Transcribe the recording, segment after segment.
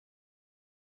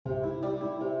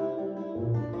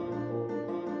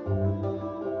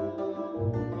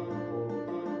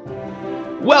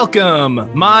Welcome,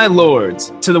 my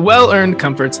lords, to the Well-Earned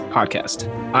Comforts podcast.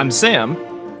 I'm Sam.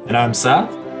 And I'm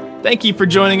Seth. Thank you for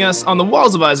joining us on the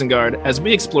Walls of Isengard as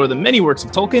we explore the many works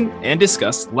of Tolkien and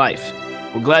discuss life.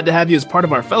 We're glad to have you as part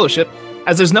of our fellowship,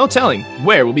 as there's no telling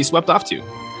where we'll be swept off to.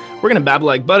 We're going to babble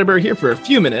like Butterbur here for a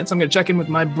few minutes. I'm going to check in with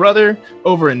my brother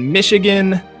over in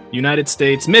Michigan, United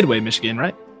States, Midway, Michigan,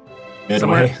 right?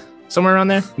 Midway. Somewhere around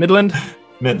there? Midland,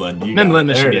 Michigan.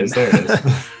 There it is.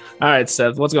 All right,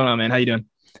 Seth, what's going on, man? How you doing?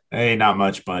 Hey, not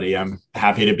much, buddy. I'm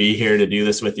happy to be here to do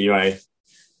this with you. I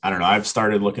don't know. I've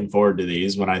started looking forward to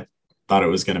these when I thought it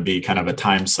was going to be kind of a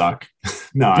time suck.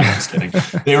 No, I'm just kidding.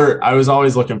 I was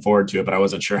always looking forward to it, but I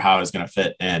wasn't sure how it was going to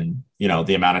fit in,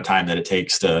 the amount of time that it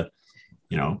takes to,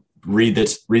 read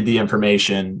the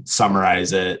information,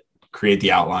 summarize it, create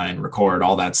the outline, record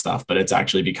all that stuff. But it's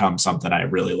actually become something I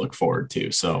really look forward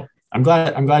to. So I'm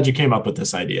glad you came up with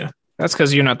this idea. That's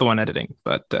because you're not the one editing,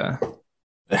 but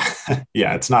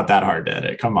yeah, it's not that hard to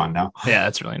edit. Come on now. Yeah,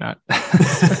 it's really not.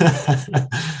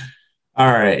 All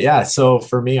right. Yeah. So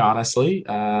for me, honestly,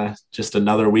 just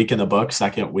another week in the book,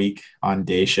 second week on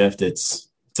day shift. It's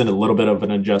in a little bit of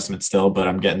an adjustment still, but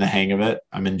I'm getting the hang of it.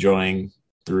 I'm enjoying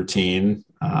the routine.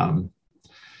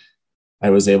 I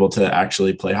was able to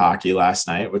actually play hockey last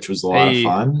night, which was a lot of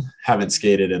fun. Haven't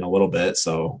skated in a little bit,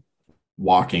 so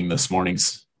walking this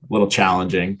morning's a little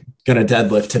challenging. Gonna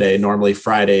deadlift today. Normally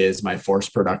Friday is my force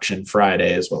production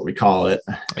Friday is what we call it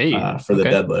for the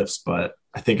deadlifts, but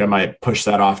I think I might push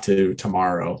that off to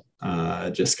tomorrow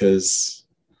just because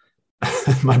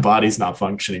my body's not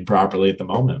functioning properly at the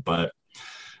moment. But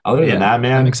other than that,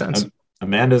 man, that makes sense.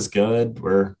 Amanda's good.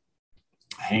 We're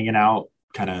hanging out,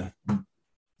 kind of,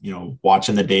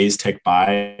 watching the days tick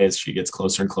by as she gets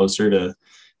closer and closer to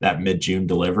that mid-June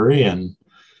delivery, and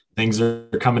things are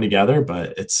coming together,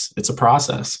 but it's a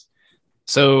process.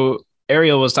 So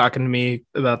Ariel was talking to me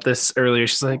about this earlier.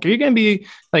 She's like, are you going to be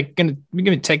going to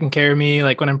be taking care of me?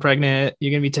 Like when I'm pregnant,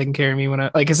 you're going to be taking care of me when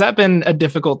has that been a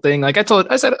difficult thing? Like I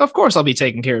said, of course I'll be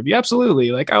taking care of you.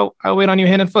 Absolutely. Like I'll wait on you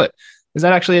hand and foot. Is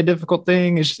that actually a difficult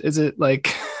thing? Is it like,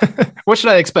 what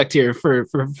should I expect here for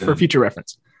future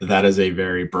reference? That is a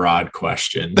very broad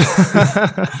question.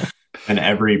 And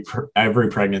every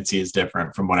pregnancy is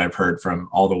different from what I've heard from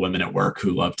all the women at work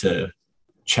who love to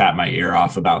chat my ear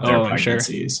off about their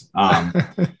pregnancies.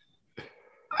 Sure.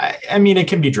 I mean, it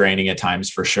can be draining at times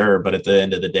for sure, but at the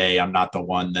end of the day, I'm not the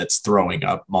one that's throwing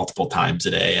up multiple times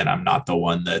a day. And I'm not the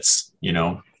one that's,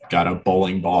 got a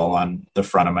bowling ball on the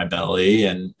front of my belly.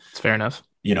 And it's fair enough.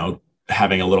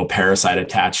 Having a little parasite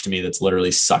attached to me that's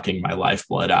literally sucking my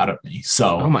lifeblood out of me.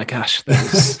 So, oh my gosh,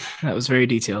 that was very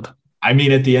detailed. I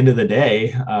mean, at the end of the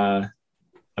day,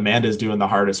 Amanda's doing the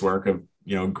hardest work of,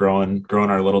 growing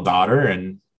our little daughter,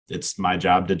 and it's my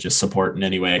job to just support in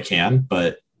any way I can.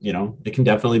 But, it can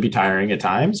definitely be tiring at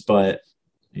times, but,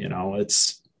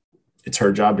 it's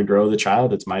her job to grow the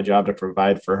child. It's my job to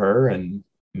provide for her and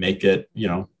make it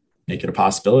a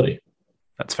possibility.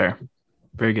 That's fair.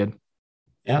 Very good.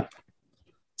 Yeah.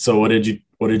 So what did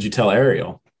you tell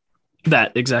Ariel?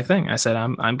 That exact thing. I said,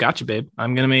 I'm got you, babe.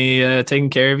 I'm going to be taking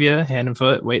care of you, hand and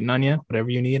foot, waiting on you. Whatever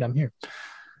you need, I'm here.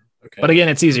 Okay. But again,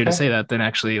 it's easier to say that than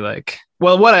actually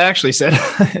what I actually said.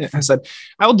 I said,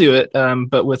 I'll do it,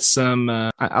 but with some,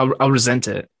 I'll resent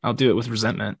it. I'll do it with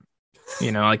resentment.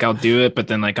 I'll do it, but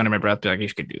then under my breath, be like,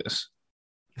 you could do this.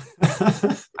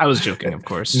 I was joking, of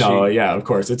course. No, yeah, of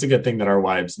course. It's a good thing that our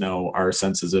wives know our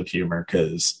senses of humor,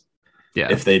 because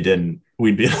if they didn't,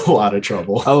 we'd be in a lot of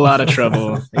trouble. A lot of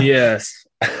trouble. Yes.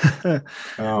 Oh,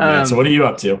 man. So what are you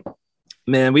up to?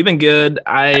 Man, we've been good.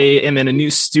 I am in a new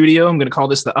studio. I'm going to call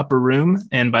this the upper room.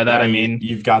 And by that, I mean,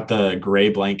 you've got the gray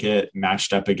blanket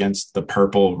matched up against the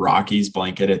purple Rockies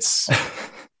blanket. It's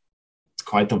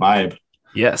quite the vibe.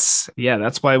 Yes. Yeah.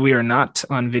 That's why we are not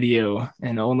on video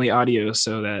and only audio,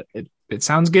 so that it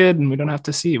sounds good and we don't have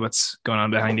to see what's going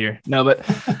on behind here. No, but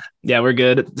yeah, we're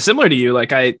good. Similar to you.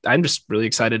 I'm just really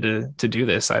excited to do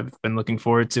this. I've been looking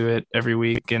forward to it every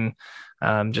week, and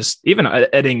just even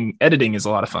editing is a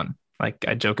lot of fun.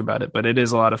 I joke about it, but it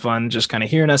is a lot of fun just kind of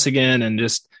hearing us again and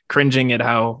just cringing at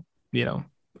how,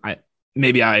 I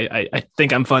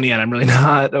think I'm funny and I'm really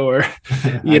not, or,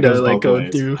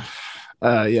 going through.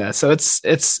 So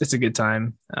it's a good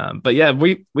time. But yeah,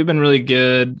 we've been really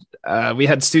good. We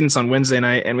had students on Wednesday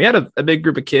night, and we had a big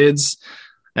group of kids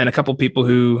and a couple people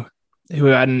who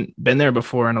hadn't been there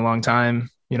before in a long time.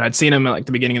 I'd seen them at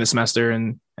the beginning of the semester,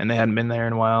 and they hadn't been there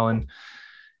in a while.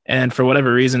 And for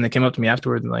whatever reason, they came up to me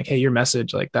afterwards and hey, your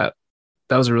message, that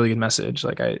that was a really good message.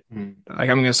 Like Mm. I'm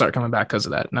going to start coming back because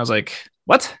of that. And I was like,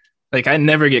 what? Like, I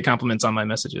never get compliments on my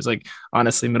messages. Like,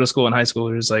 honestly, middle school and high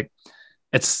schoolers, like,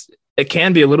 it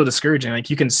can be a little discouraging. Like,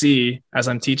 you can see as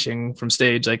I'm teaching from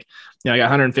stage, like, I got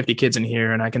 150 kids in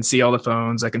here, and I can see all the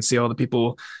phones. I can see all the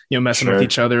people, messing with Sure.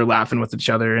 each other, laughing with each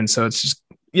other. And so it's just,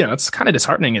 it's kind of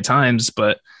disheartening at times.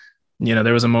 But,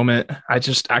 there was a moment I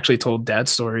just actually told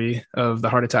Dad's story of the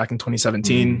heart attack in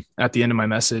 2017 at the end of my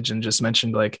message, and just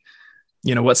mentioned, like,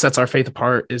 what sets our faith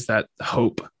apart is that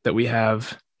hope that we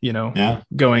have, Yeah.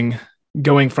 going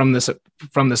from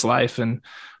this life, and,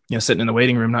 sitting in the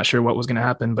waiting room, not sure what was going to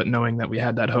happen, but knowing that we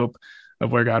had that hope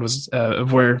of where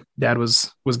of where Dad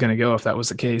was going to go if that was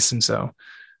the case. And so,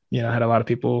 I had a lot of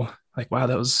people like, wow,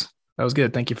 that was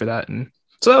good. Thank you for that. And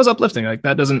so that was uplifting. Like,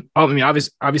 that doesn't, I mean,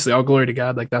 obviously all glory to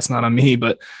God. Like, that's not on me,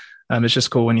 but it's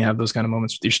just cool when you have those kind of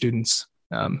moments with your students.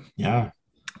 Yeah.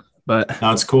 But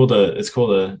No, it's cool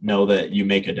to know that you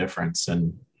make a difference.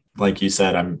 And like you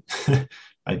said,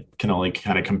 I can only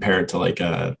kind of compare it to like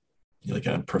a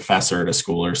professor at a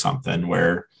school or something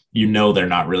where they're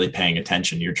not really paying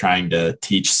attention. You're trying to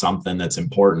teach something that's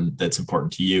important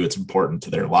to you. It's important to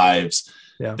their lives.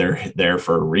 Yeah. They're there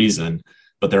for a reason,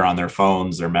 but they're on their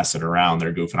phones, they're messing around,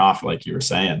 they're goofing off, like you were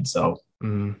saying. So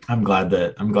I'm glad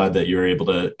that you were able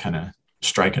to kind of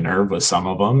strike a nerve with some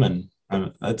of them. And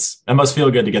it must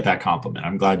feel good to get that compliment.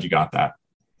 I'm glad you got that.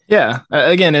 Yeah.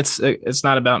 Again, it's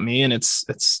not about me, and it's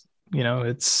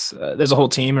there's a whole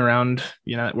team around,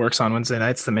 that works on Wednesday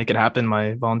nights to make it happen.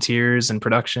 My volunteers and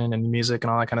production and music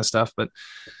and all that kind of stuff. But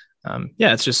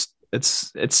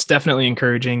it's definitely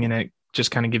encouraging, and it just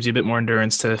kind of gives you a bit more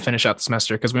endurance to finish out the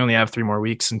semester, because we only have 3 more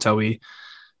weeks until we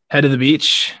head to the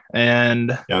beach.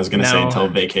 And I was going to say until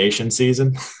vacation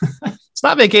season. It's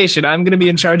not vacation. I'm going to be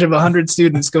in charge of 100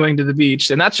 students going to the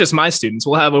beach. And that's just my students.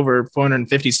 We'll have over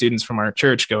 450 students from our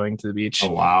church going to the beach.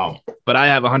 Oh, wow. But I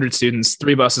have 100 students,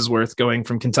 3 buses worth, going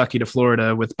from Kentucky to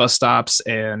Florida with bus stops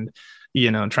and,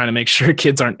 trying to make sure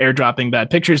kids aren't airdropping bad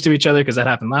pictures to each other, because that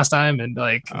happened last time. And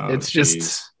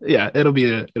it'll be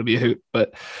a hoot.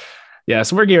 But yeah,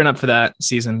 so we're gearing up for that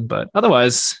season. But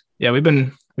otherwise, yeah, we've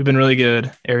been really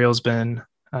good. Ariel's been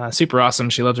super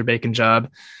awesome. She loves her baking job.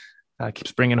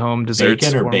 Keeps bringing home desserts.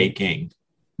 Bacon or baking?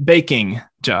 Baking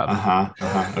job.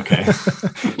 Okay.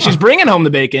 She's bringing home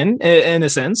the bacon in a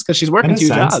sense, because she's working 2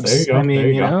 jobs. There you go. I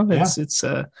mean, Yeah. it's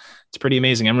pretty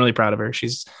amazing. I'm really proud of her.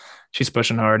 She's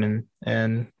pushing hard,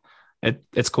 and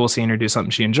it's cool seeing her do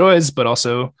something she enjoys, but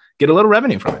also get a little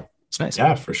revenue from it. It's nice.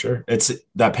 Yeah, for sure. It's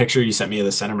that picture you sent me of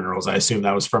the cinnamon rolls. I assume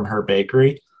that was from her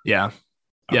bakery. Yeah.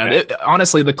 Okay. Yeah.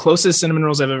 Honestly, the closest cinnamon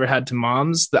rolls I've ever had to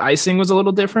Mom's, the icing was a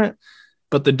little different,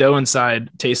 but the dough inside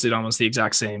tasted almost the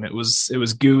exact same. It was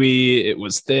gooey. It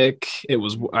was thick. It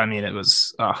was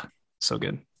so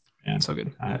good. Yeah. So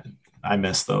good. I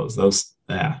miss those.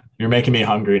 Yeah. You're making me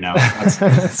hungry now.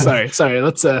 Sorry.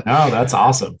 Let's no, that's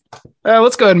awesome.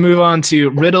 Let's go ahead and move on to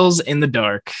Riddles in the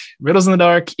Dark. Riddles in the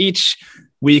Dark. Each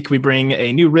week we bring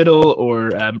a new riddle,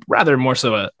 or rather more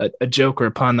so a joke or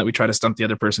a pun that we try to stump the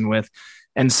other person with.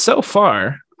 And so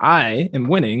far, I am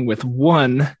winning with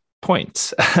 1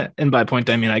 point. And by point,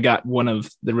 I mean I got one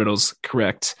of the riddles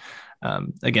correct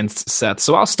against Seth.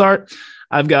 So I'll start.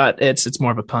 I've got, it's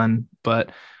more of a pun,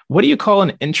 but what do you call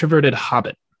an introverted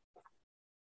hobbit?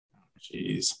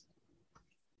 Jeez.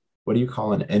 What do you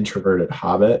call an introverted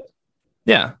hobbit?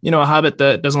 Yeah. A hobbit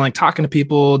that doesn't like talking to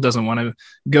people, doesn't want to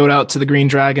go out to the Green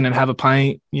Dragon and have a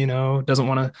pint, doesn't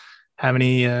want to have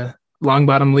any long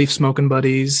bottom leaf smoking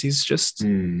buddies. He's just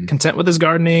content with his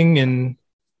gardening and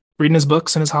reading his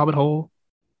books in his hobbit hole.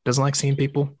 Doesn't like seeing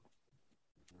people.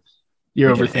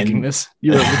 You're overthinking this.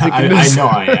 You're overthinking this. I know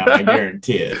I am. I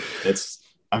guarantee it.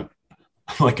 I'm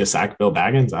like a Sackville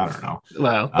Baggins. I don't know.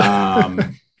 Wow.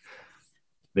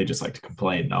 They just like to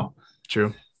complain, though.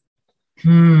 True.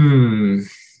 An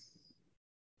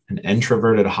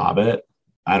introverted hobbit?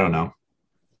 I don't know.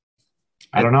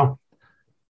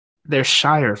 They're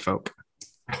Shire folk.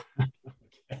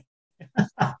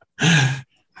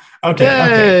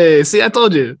 Okay. See, I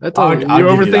told you. You're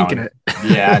overthinking it.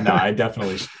 Yeah, no, I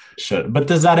definitely should. But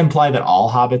does that imply that all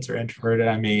hobbits are introverted?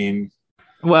 I mean,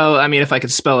 if I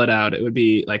could spell it out, it would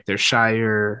be like they're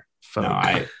Shire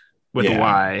folk with a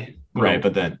Y. Right,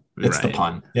 but then it's the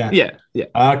pun. Yeah.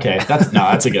 Okay,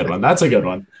 that's a good one. That's a good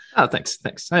one. Oh, thanks.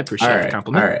 I appreciate the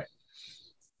compliment. All right.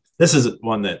 This is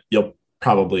one that you'll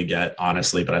probably get,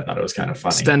 honestly, but I thought it was kind of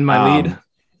funny. Extend my lead.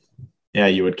 Yeah,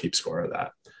 you would keep score of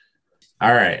that.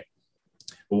 All right.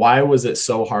 Why was it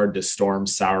so hard to storm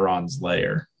Sauron's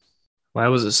lair? Why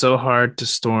was it so hard to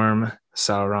storm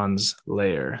Sauron's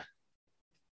lair?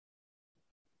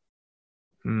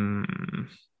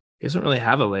 He doesn't really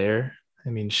have a lair. I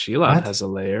mean, Shelob What? has a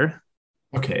lair.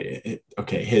 Okay.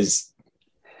 His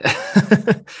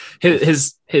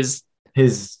His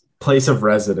his place of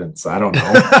residence. I don't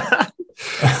know.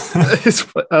 his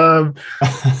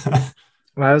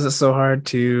why was it so hard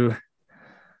to?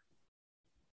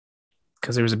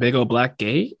 Because there was a big old black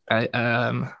gate.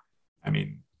 I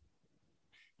mean,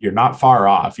 you're not far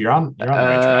off. You're on the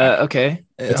right track. Okay.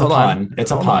 It's a Hold on. pun.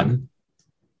 It's a Hold on.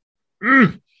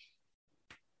 pun.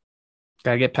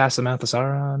 Gotta get past the mouth of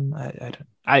Sauron.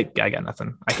 I got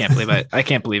nothing. I can't believe it. I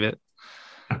can't believe it.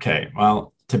 Okay.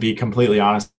 Well, to be completely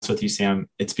honest with you, Sam,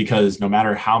 it's because no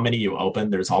matter how many you open,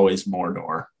 there's always more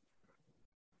door.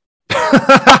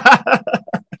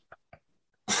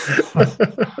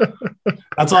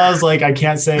 That's why I was like, I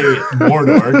can't say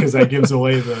Mordor because that gives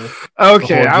away the.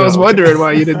 Okay, The I was joke. wondering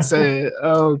why you didn't say it.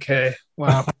 Okay,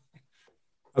 wow.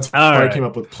 That's All why I right. came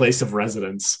up with place of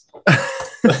residence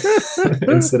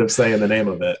instead of saying the name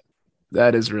of it.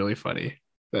 That is really funny.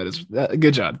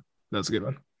 Good job. That was a good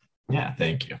one. Yeah,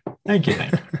 thank you. Thank you.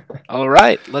 All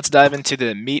right, let's dive into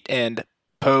the meat and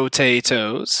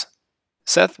potatoes.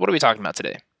 Seth, what are we talking about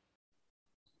today?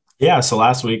 Yeah, so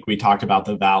last week we talked about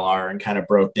the Valar and kind of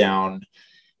broke down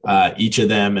each of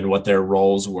them and what their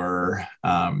roles were,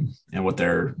 and what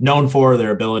they're known for,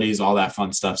 their abilities, all that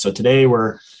fun stuff. So today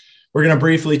we're going to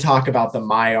briefly talk about the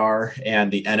Maiar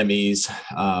and the enemies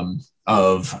of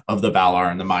the Valar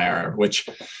and the Maiar, which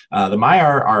the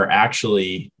Maiar are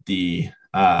actually the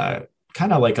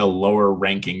kind of like a lower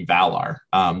ranking Valar.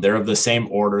 They're of the same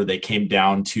order. They came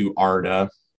down to Arda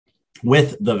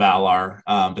with the Valar,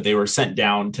 but they were sent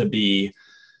down to be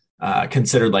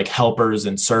considered like helpers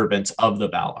and servants of the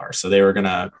Valar. So they were going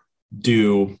to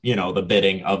do, the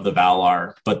bidding of the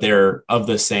Valar, but they're of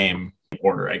the same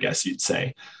order, I guess you'd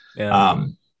say. Yeah.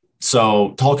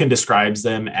 So Tolkien describes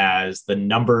them as the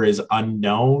number is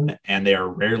unknown and they are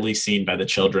rarely seen by the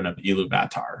children of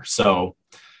Iluvatar. So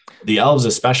the elves,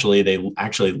 especially, they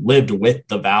actually lived with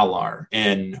the Valar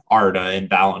in Arda and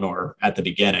Valinor at the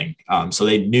beginning. So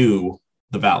they knew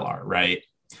the Valar, right?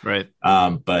 Right.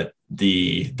 But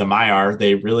the Maiar,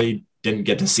 they really didn't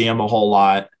get to see them a whole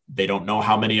lot. They don't know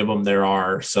how many of them there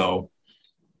are. So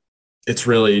it's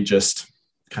really just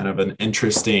kind of an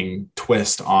interesting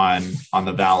twist on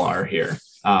the Valar here.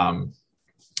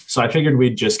 So I figured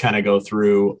we'd just kind of go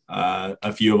through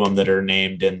a few of them that are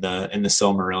named in the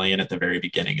Silmarillion at the very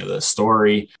beginning of the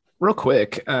story. Real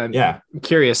quick, Yeah. I'm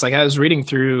curious. Like I was reading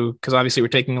through, because obviously we're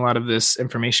taking a lot of this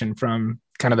information from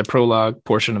kind of the prologue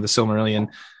portion of the Silmarillion.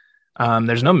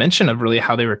 There's no mention of really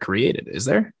how they were created, is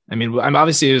there? I mean, I'm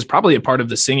obviously it was probably a part of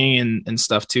the singing and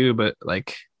stuff too, but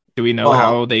like, do we know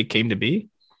how they came to be?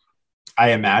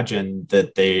 I imagine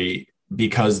that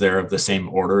because they're of the same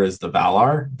order as the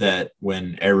Valar, that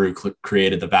when Eru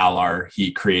created the Valar,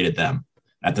 he created them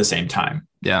at the same time.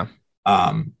 Yeah.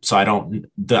 So I don't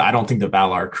think the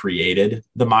Valar created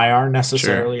the Maiar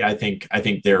necessarily. Sure. I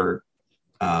think they're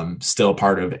still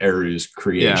part of Eru's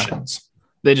creations. Yeah.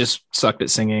 They just sucked at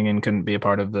singing and couldn't be a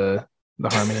part of the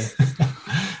harmony.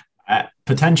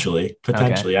 Potentially.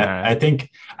 Okay. I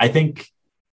think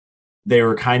they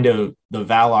were kind of, the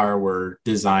Valar were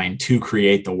designed to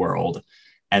create the world,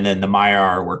 and then the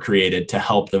Maiar were created to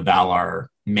help the Valar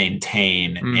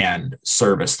maintain and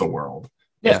service the world.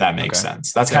 If that makes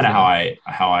sense. That's kind of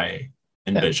how I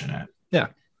envision it. Yeah.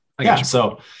 Yeah.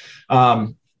 So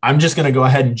I'm just going to go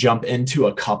ahead and jump into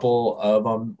a couple of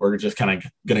them. We're just kind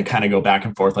of going to go back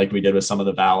and forth like we did with some of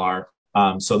the Valar.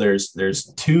 So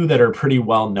there's two that are pretty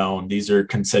well known. These are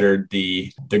considered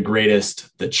the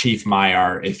greatest, the chief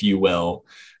Maiar, if you will.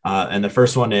 And the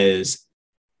first one is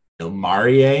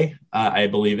Ilmarie, I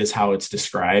believe is how it's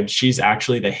described. She's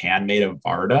actually the handmaid of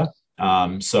Arda.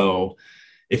 So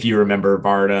if you remember,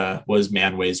 Varda was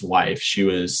Manwë's wife. She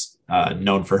was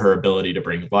known for her ability to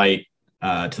bring light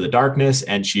to the darkness,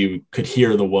 and she could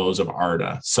hear the woes of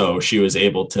Arda. So she was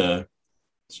able to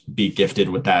be gifted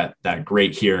with that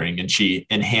great hearing, and she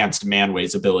enhanced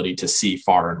Manwë's ability to see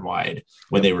far and wide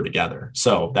when they were together.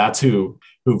 So that's who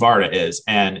Varda is.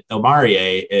 And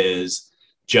Ilmarie is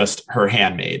just her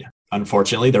handmaid.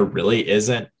 Unfortunately, there really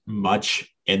isn't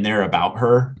much in there about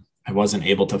her. I wasn't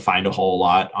able to find a whole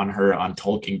lot on her on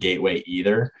Tolkien Gateway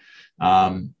either.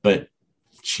 But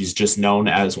she's just known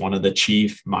as one of the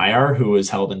chief Maiar who is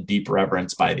held in deep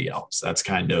reverence by the elves. That's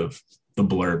kind of the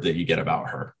blurb that you get about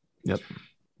her. Yep.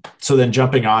 So then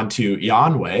jumping on to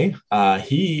Eonwë,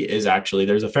 he is actually,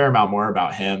 there's a fair amount more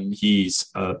about him.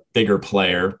 He's a bigger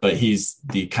player, but he's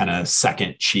the kind of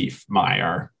second chief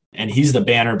Maiar. And he's the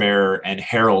banner bearer and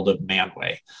herald of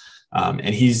Manwë.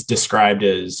 And he's described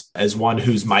as one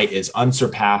whose might is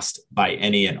unsurpassed by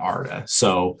any in Arda.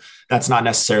 So that's not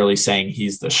necessarily saying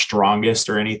he's the strongest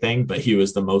or anything, but he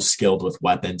was the most skilled with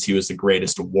weapons. He was the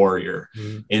greatest warrior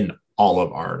in all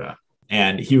of Arda.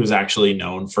 And he was actually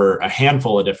known for a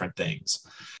handful of different things.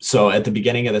 So at the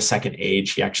beginning of the Second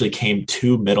Age, he actually came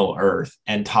to Middle Earth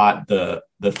and taught the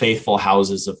faithful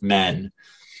houses of men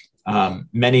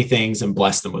many things and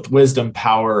blessed them with wisdom,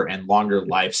 power, and longer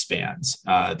lifespans.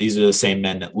 These are the same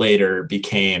men that later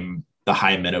became the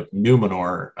High Men of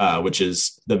Numenor, which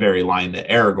is the very line that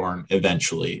Aragorn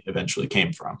eventually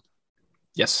came from.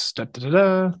 Yes. Da, da,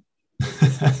 da,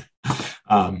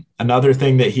 da. Another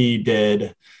thing that he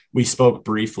did, we spoke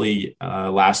briefly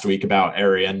last week about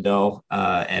Ariandel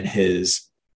and his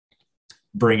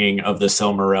bringing of the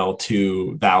Silmaril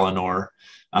to Valinor.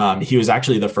 He was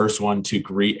actually the first one to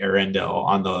greet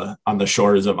Arendelle on the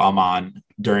shores of Aman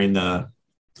during the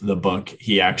book.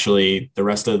 The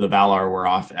rest of the Valar were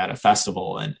off at a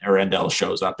festival, and Arendelle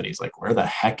shows up and he's like, "Where the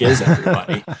heck is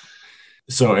everybody?"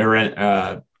 So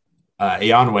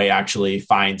Eonwë actually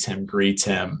finds him, greets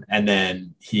him, and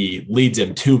then he leads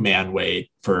him to Manwë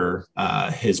for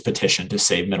his petition to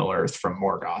save Middle Earth from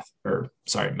Melkor.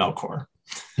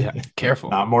 Yeah, careful.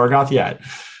 Not Morgoth yet.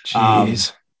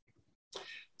 Jeez.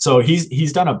 So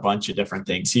he's done a bunch of different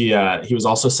things. He was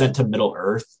also sent to Middle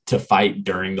Earth to fight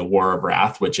during the War of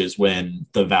Wrath, which is when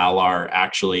the Valar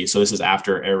actually. So this is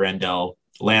after Arendelle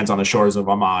lands on the shores of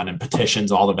Aman and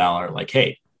petitions all the Valar, like,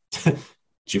 "Hey, did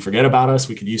you forget about us?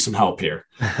 We could use some help here."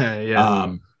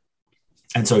 Yeah.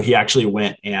 And so he actually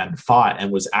went and fought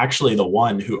and was actually the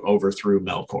one who overthrew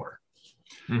Melkor,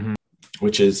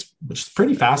 which is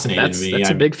pretty fascinating to me. That's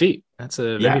a big feat. That's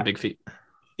a very big feat.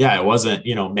 Yeah, it wasn't,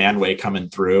 Manwë coming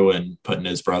through and putting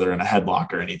his brother in a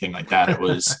headlock or anything like that. It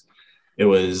was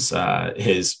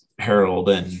his herald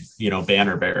and,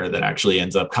 banner bearer that actually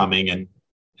ends up coming and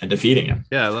defeating him.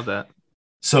 Yeah, I love that.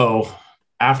 So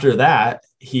after that,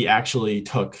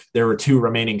 there were 2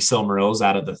 remaining Silmarils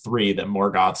out of the 3 that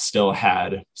Melkor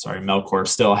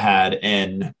still had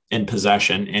in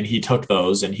possession. And he took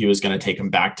those and he was going to take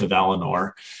them back to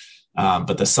Valinor.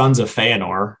 But the sons of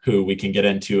Feanor, who we can get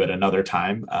into at another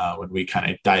time when we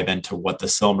kind of dive into what the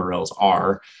Silmarils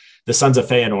are, the sons of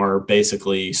Feanor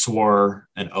basically swore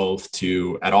an oath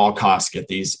to at all costs get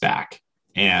these back.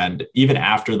 And even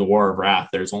after the War of Wrath,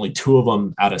 there's only 2 of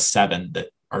them out of 7 that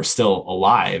are still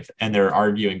alive, and they're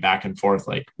arguing back and forth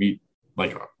we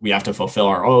have to fulfill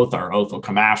our oath will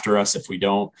come after us if we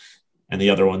don't. And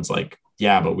the other one's like,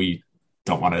 yeah, but we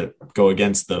don't want to go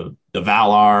against the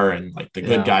Valar and the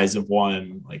good guys have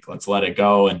won, let's let it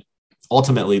go. And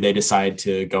ultimately they decide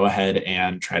to go ahead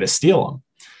and try to steal them.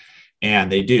 And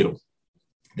they do.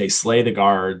 They slay the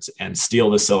guards and steal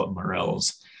the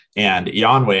Silmarils. And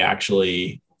Eonwë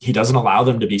actually, he doesn't allow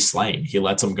them to be slain. He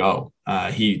lets them go.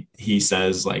 He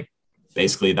says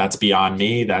basically, that's beyond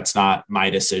me. That's not my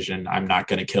decision. I'm not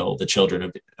going to kill the children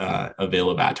of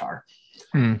Iluvatar.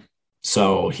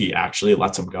 So he actually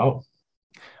lets them go.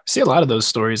 I see a lot of those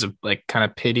stories of kind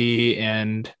of pity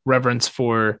and reverence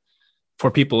for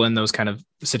people in those kind of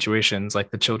situations,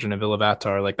 like the children of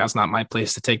Iluvatar. That's not my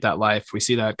place to take that life. We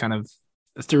see that kind of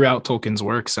throughout Tolkien's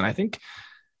works. And I think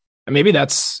maybe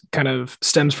that's kind of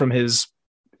stems from his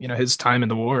time in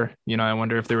the war. I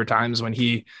wonder if there were times when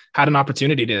he had an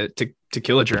opportunity to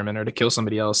kill a German or to kill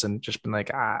somebody else and just been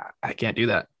like, I can't do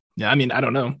that. Yeah. I mean, I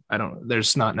don't know.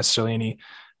 There's not necessarily any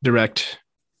direct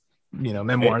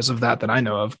memoirs of that I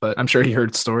know of, but I'm sure he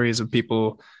heard stories of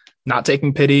people not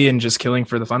taking pity and just killing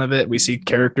for the fun of it. We see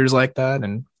characters like that,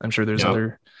 and I'm sure there's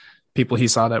other people he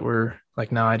saw that were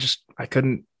like, no, I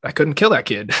couldn't kill that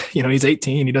kid. He's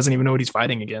 18, he doesn't even know what he's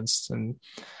fighting against, and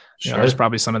there's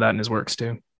probably some of that in his works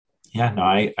too. Yeah, no,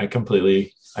 I could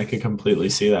completely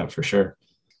see that for sure.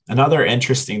 Another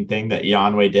interesting thing that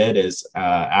Eonwë did is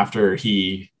after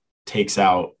he takes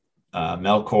out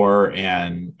Melkor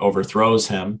and overthrows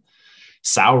him,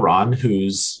 Sauron,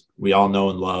 who's we all know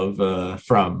and love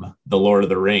from the Lord of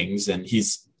the Rings, and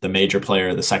he's the major player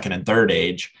of the Second and Third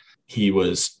Age. He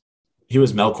was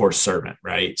Melkor's servant,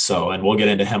 right? So, and we'll get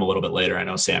into him a little bit later. I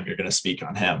know, Sam, you're going to speak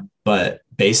on him, but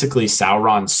basically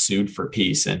Sauron sued for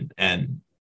peace and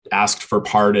asked for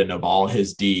pardon of all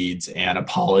his deeds and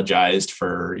apologized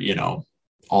for,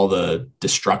 all the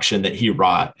destruction that he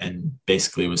wrought, and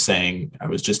basically was saying, I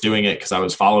was just doing it because I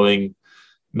was following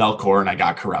Melkor and I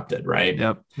got corrupted, right?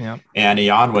 Yep. And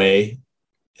Eonwë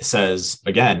says,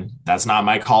 again, that's not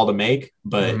my call to make,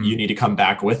 but you need to come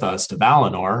back with us to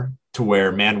Valinor, to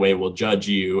where Manwë will judge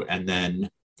you, and then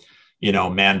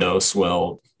Mandos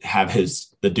will have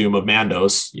the doom of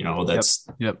Mandos,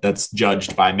 that's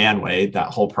judged by Manwë, that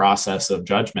whole process of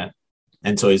judgment.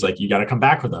 And so he's like, you got to come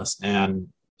back with us. And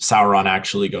Sauron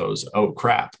actually goes, oh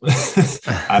crap.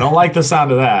 I don't like the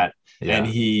sound of that. Yeah. And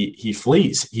he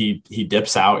flees, he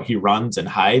dips out, he runs and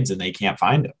hides, and they can't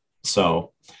find him.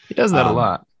 So he does that a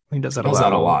lot. He does that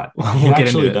a lot. He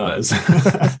actually does.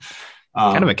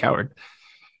 Kind of a coward.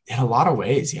 In a lot of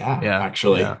ways. Yeah.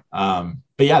 Actually. Yeah.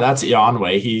 But yeah, that's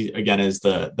Eonwë. He again is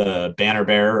the banner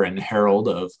bearer and herald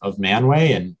of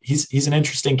Manwë, and he's an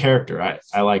interesting character.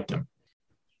 I liked him.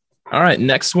 All right,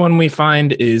 next one we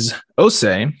find is Ose.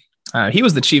 He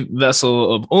was the chief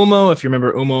vessel of Ulmo, if you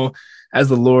remember Ulmo as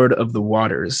the Lord of the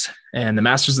Waters and the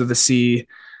Masters of the Sea.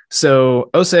 So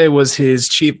Ose was his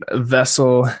chief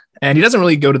vessel, and he doesn't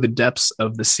really go to the depths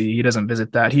of the sea. He doesn't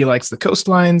visit that. He likes the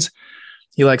coastlines.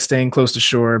 He likes staying close to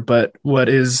shore. But what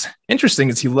is interesting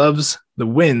is he loves the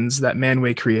winds that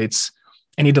Manwë creates,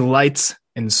 and he delights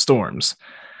in storms.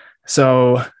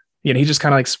 So, he just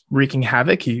kind of likes wreaking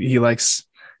havoc. He likes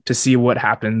to see what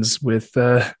happens with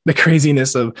the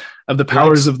craziness of the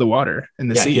powers of the water and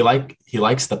the sea. He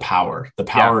likes the power. The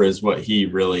power is what he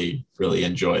really, really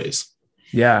enjoys.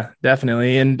 Yeah,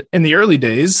 definitely. And in the early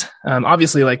days,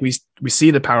 obviously, like we see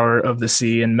the power of the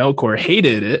sea, and Melkor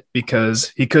hated it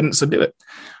because he couldn't subdue it.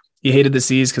 He hated the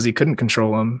seas because he couldn't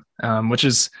control them, which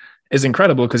is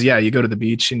incredible. Because you go to the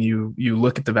beach and you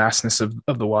look at the vastness of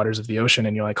the waters of the ocean,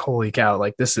 and you're like, holy cow!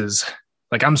 Like this is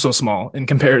like I'm so small in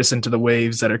comparison to the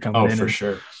waves that are coming in. For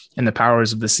sure. And the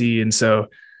powers of the sea. And so,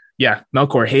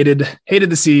 Melkor hated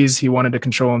the seas. He wanted to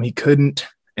control them. He couldn't,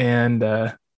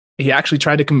 and he actually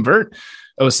tried to convert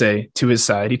Ose to his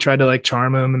side. He tried to like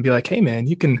charm him and be like, hey man,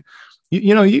 you can,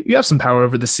 you have some power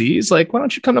over the seas. Like, why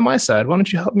don't you come to my side? Why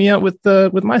don't you help me out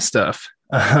with my stuff?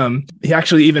 He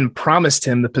actually even promised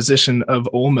him the position of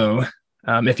Ulmo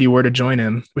if he were to join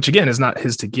him, which again is not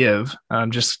his to give.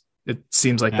 It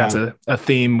seems like that's a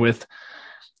theme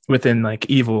within like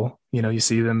evil. You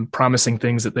see them promising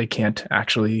things that they can't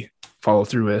actually follow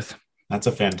through with. That's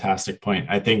a fantastic point.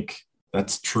 I think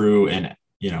that's true in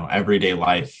everyday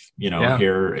life,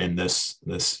 here in this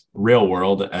real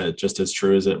world, just as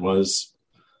true as it was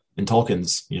in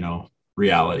Tolkien's,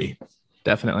 reality.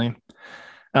 Definitely.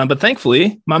 But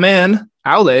thankfully, my man,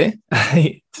 Aule,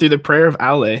 through the prayer of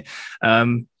Aule,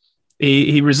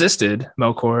 he resisted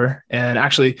Melkor, and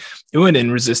actually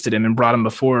Uinen resisted him and brought him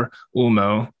before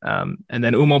Ulmo. And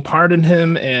then Ulmo pardoned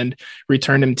him and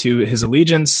returned him to his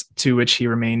allegiance, to which he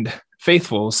remained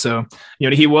faithful. So,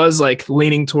 he was like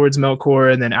leaning towards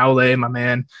Melkor, and then Aule, my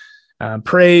man,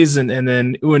 prays, and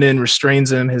then Uinen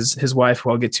restrains him, his wife, who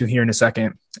I'll get to here in a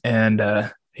second.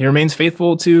 And he remains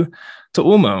faithful to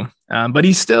Ulmo. But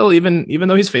he's still, even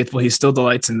though he's faithful, he still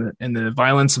delights in the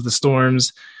violence of the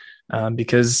storms,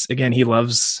 because again, he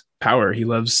loves power. He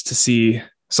loves to see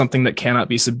something that cannot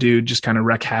be subdued just kind of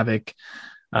wreak havoc.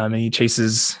 And he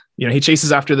chases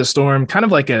after the storm, kind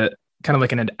of like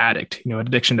an addict,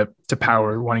 addiction to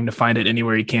power, wanting to find it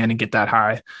anywhere he can and get that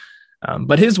high.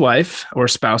 But his wife, or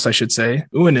spouse, I should say,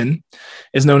 Uinen,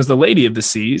 is known as the Lady of the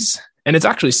Seas. And it's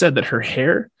actually said that her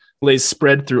hair lays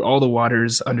spread through all the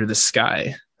waters under the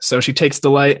sky. So she takes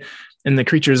delight in the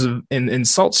creatures in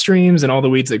salt streams and all the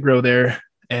weeds that grow there.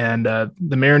 And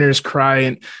the mariners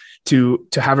cry to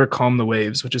have her calm the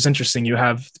waves, which is interesting. You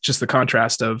have just the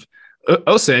contrast of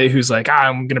Ose, who's like,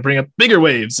 I'm going to bring up bigger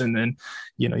waves. And then,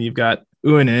 you've got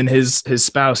Uinen, his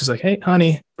spouse, who's like, hey,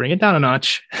 honey, bring it down a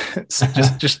notch.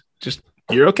 just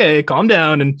you're okay. Calm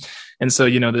down. And so,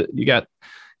 you got,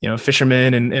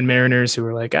 fishermen and mariners who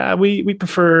are like, we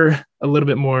prefer a little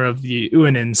bit more of the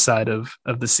Uinen side of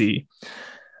the sea,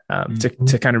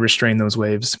 to kind of restrain those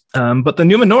waves. But the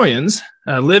Númenóreans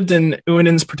lived in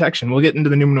Uinen's protection. We'll get into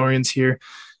the Númenóreans here,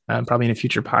 probably in a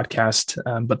future podcast.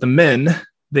 But the men,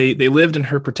 they lived in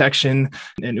her protection,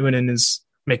 and Uinen is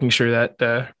making sure that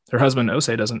her husband Ose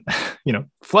doesn't,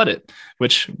 flood it,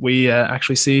 which we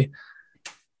actually see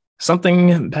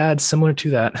something bad similar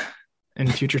to that in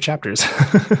future chapters.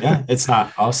 Yeah, it's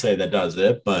not Ose that does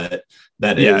it, but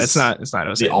that is it's not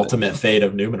Ose, the ultimate fate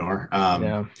of Númenor.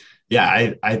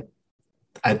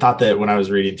 I thought that when I was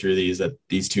reading through that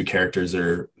these two characters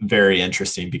are very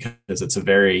interesting, because it's a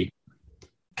very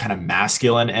kind of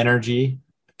masculine energy,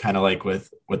 kind of like with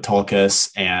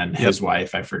Tulkas and his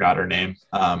wife. I forgot her name.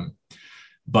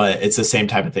 But it's the same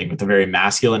type of thing, with the very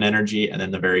masculine energy and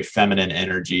then the very feminine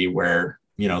energy, where,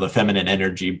 the feminine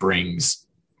energy brings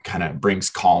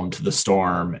calm to the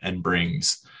storm and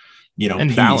brings, and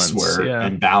peace balance,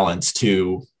 and balance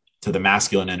to the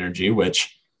masculine energy,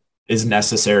 which is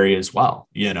necessary as well.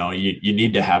 You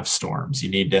need to have storms. You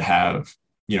need to have,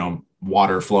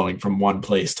 water flowing from one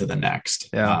place to the next.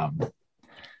 Yeah.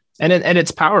 And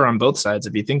it's power on both sides.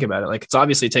 If you think about it, like it's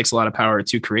obviously takes a lot of power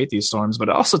to create these storms, but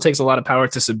it also takes a lot of power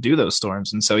to subdue those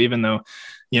storms. And so even though,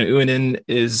 Uinen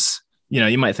is,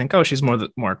 you might think, oh, she's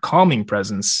more calming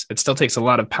presence. It still takes a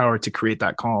lot of power to create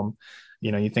that calm.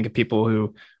 You think of people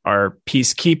who are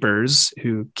peacekeepers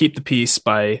who keep the peace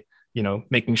by,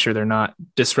 making sure they're not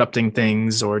disrupting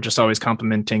things or just always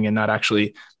complimenting and not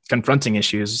actually confronting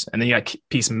issues. And then you got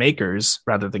peacemakers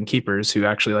rather than keepers who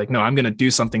actually like, no, I'm going to do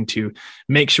something to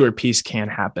make sure peace can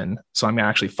happen. So I'm going to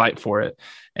actually fight for it.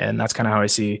 And that's kind of how I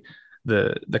see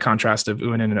the contrast of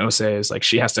Uinen and Ose is like,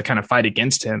 she has to kind of fight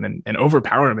against him and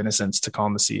overpower him in a sense to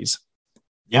calm the seas.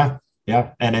 Yeah.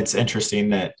 Yeah. And it's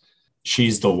interesting that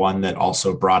she's the one that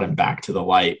also brought him back to the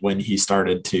light when he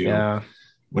started to,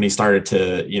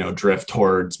 drift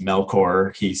towards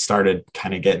Melkor. He started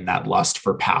kind of getting that lust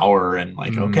for power and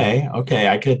like, okay,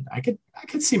 I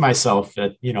could see myself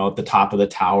at, at the top of the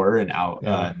tower and out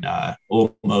in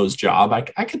Ulmo's job.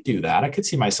 I could do that. I could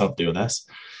see myself doing this.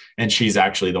 And she's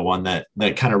actually the one that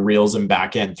kind of reels him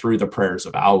back in through the prayers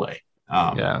of Aule.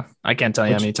 I can't tell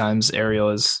you how many times Ariel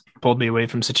has pulled me away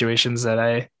from situations that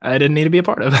I didn't need to be a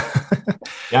part of.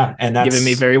 Yeah. And that's given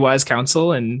me very wise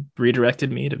counsel and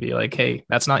redirected me to be like, hey,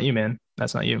 that's not you, man.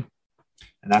 That's not you.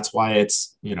 And that's why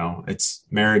it's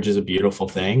marriage is a beautiful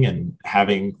thing. And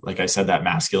having, like I said, that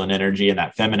masculine energy and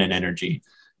that feminine energy,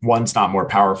 one's not more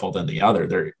powerful than the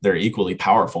other. They're equally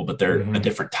powerful, but they're a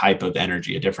different type of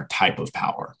energy, a different type of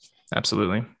power.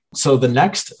 Absolutely. So the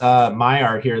next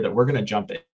Maiar here that we're going to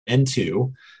jump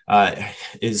into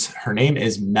her name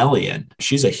is Melian.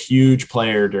 She's a huge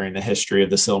player during the history of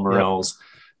the Silmarils.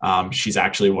 She's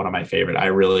actually one of my favorite. I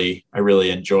really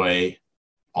enjoy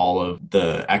all of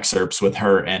the excerpts with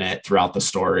her in it throughout the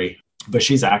story, but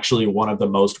she's actually one of the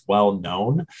most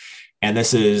well-known. And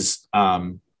this is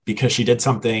because she did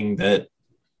something that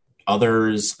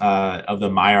others of the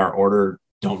Maiar order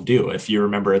don't do. If you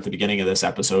remember at the beginning of this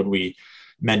episode, we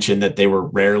mentioned that they were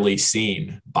rarely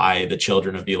seen by the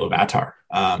children of Iluvatar.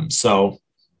 So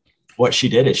what she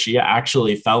did is she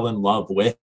actually fell in love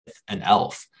with an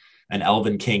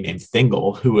elven king named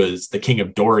Thingol, who was the king of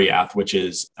Doriath, which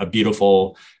is a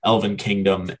beautiful elven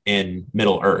kingdom in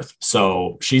Middle Earth.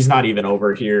 So she's not even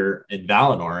over here in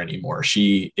Valinor anymore.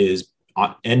 She is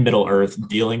in Middle Earth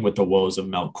dealing with the woes of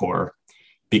Melkor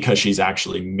because she's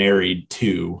actually married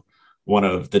to one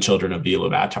of the children of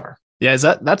Iluvatar. Yeah,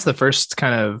 that's the first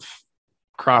kind of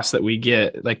cross that we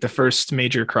get, like the first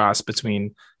major cross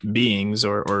between beings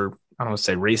or I don't want to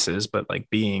say races, but like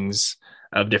beings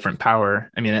of different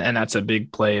power. I mean, and that's a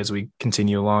big play as we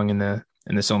continue along in the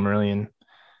Silmarillion.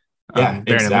 Yeah,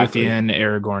 Beren exactly. and Luthien,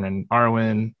 Aragorn and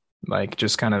Arwen, like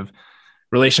just kind of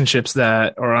relationships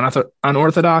that are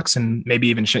unorthodox and maybe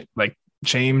even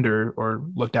shamed or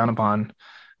looked down upon,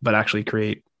 but actually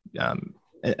create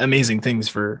amazing things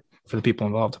for the people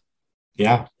involved.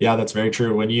 Yeah, that's very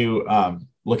true. When you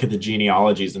look at the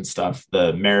genealogies and stuff,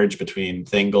 the marriage between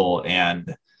Thingol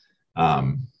and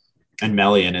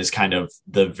Melian is kind of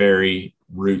the very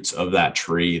roots of that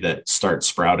tree that starts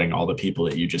sprouting all the people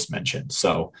that you just mentioned.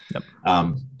 So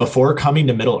before coming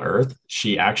to Middle Earth,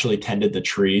 she actually tended the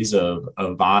trees of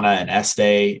Vanna and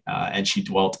Este, and she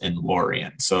dwelt in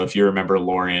Lorien. So if you remember,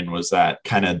 Lorien was that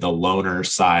kind of the loner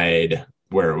side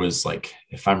where it was like,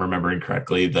 if I'm remembering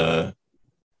correctly,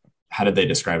 how did they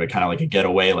describe it? Kind of like a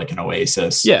getaway, like an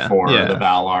oasis for the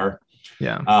Valar.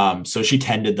 Yeah. So she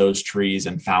tended those trees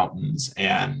and fountains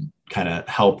and kind of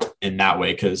helped in that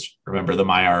way. Cause remember, the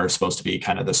Maiar are supposed to be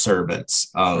kind of the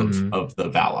servants of the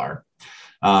Valar.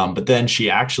 But then she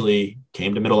actually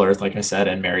came to Middle Earth, like I said,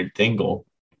 and married Thingol.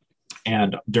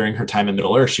 And during her time in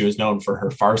Middle Earth, she was known for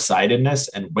her farsightedness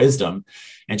and wisdom.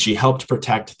 And she helped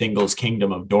protect Thingol's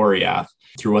kingdom of Doriath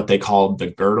through what they called the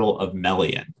Girdle of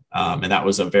Melian. And that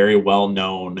was a very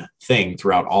well-known thing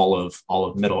throughout all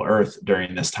of Middle Earth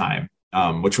during this time,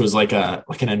 which was like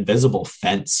an invisible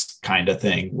fence kind of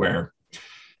thing where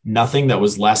nothing that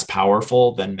was less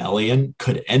powerful than Melian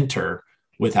could enter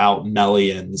without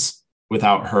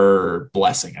her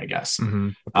blessing, I guess.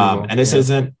 And this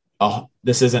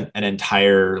isn't an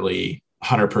entirely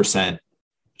 100%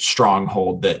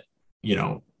 stronghold that,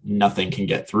 nothing can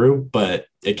get through, but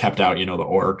it kept out, the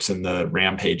orcs and the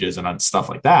rampages and stuff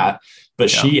like that. But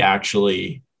she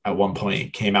actually at one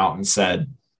point came out and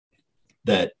said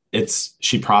that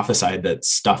she prophesied that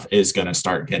stuff is going to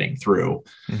start getting through.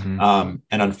 And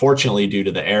unfortunately, due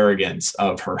to the arrogance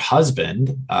of her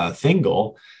husband,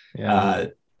 Thingol,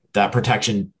 that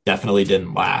protection definitely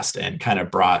didn't last and kind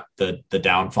of brought the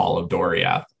downfall of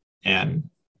Doriath and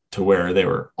to where they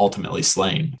were ultimately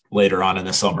slain later on in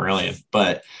the Silmarillion.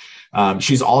 But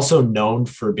She's also known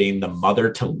for being the mother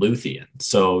to Luthien.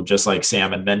 So just like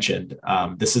Sam had mentioned,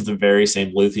 this is the very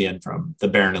same Luthien from the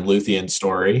Beren and Luthien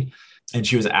story. And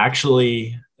she was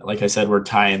actually, like I said, we're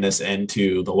tying this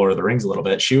into the Lord of the Rings a little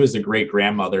bit. She was the great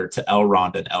grandmother to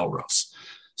Elrond and Elros.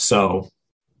 So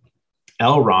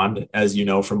Elrond, as you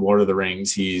know from Lord of the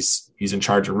Rings, he's in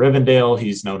charge of Rivendell.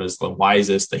 He's known as the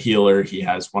wisest, the healer. He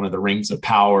has one of the rings of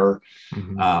power.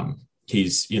 Mm-hmm.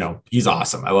 He's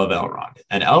awesome. I love Elrond.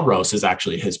 And Elros is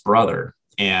actually his brother.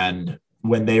 And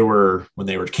when they were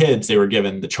kids, they were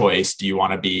given the choice: do you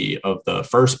want to be of the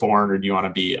firstborn or do you want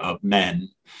to be of men?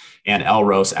 And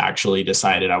Elros actually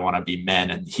decided, I want to be men.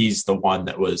 And he's the one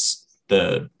that was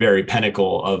the very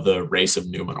pinnacle of the race of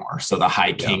Numenor. So the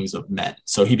high kings of men.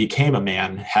 So he became a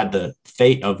man, had the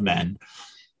fate of men,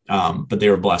 but they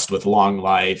were blessed with long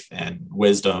life and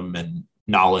wisdom and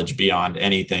knowledge beyond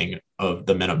anything of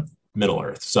the men of Middle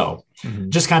Earth. So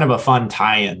just kind of a fun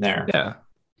tie-in there. Yeah,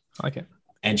 I like it.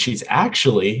 And she's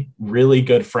actually really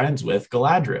good friends with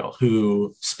Galadriel,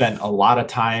 who spent a lot of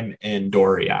time in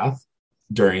Doriath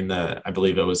during I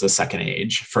believe it was the Second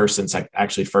Age, first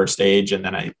age. And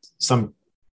then I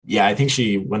think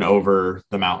she went over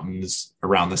the mountains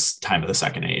around this time of the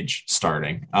Second Age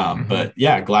starting. But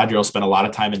yeah, Galadriel spent a lot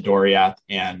of time in Doriath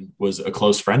and was a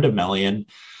close friend of Melian.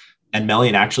 And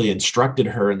Melian actually instructed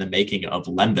her in the making of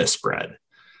lembas bread.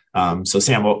 So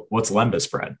Sam, what's lembas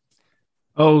bread?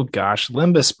 Oh gosh,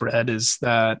 lembas bread is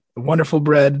that wonderful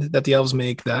bread that the elves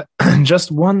make that just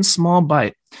one small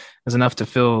bite is enough to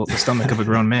fill the stomach of a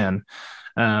grown man.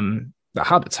 The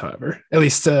Hobbits, however, at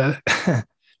least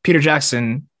Peter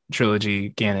Jackson trilogy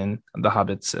canon, The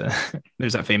Hobbits,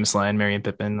 there's that famous line, Merry and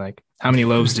Pippin, like, how many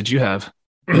loaves did you have?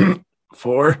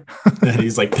 4. And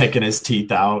he's like picking his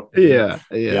teeth out. Yeah.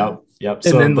 Yep. And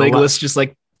so then Legolas just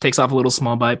like takes off a little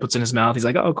small bite, puts it in his mouth. He's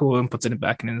like, oh, cool. And puts it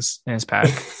back in his pack.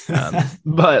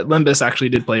 But lembas actually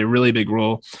did play a really big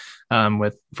role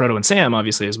with Frodo and Sam,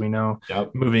 obviously, as we know,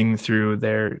 moving through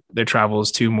their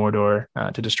travels to Mordor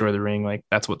to destroy the ring. Like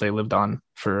that's what they lived on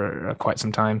for quite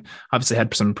some time. Obviously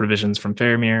had some provisions from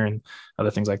Faramir and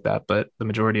other things like that. But the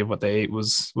majority of what they ate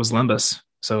was lembas.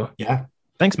 So yeah.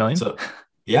 Thanks, Melian. So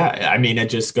yeah, I mean, it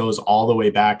just goes all the way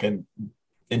back. And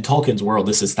in Tolkien's world,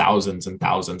 this is thousands and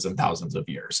thousands and thousands of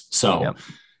years. So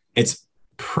it's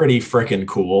pretty freaking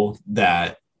cool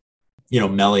that,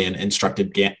 Melian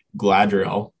instructed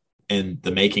Galadriel in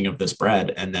the making of this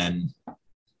bread. And then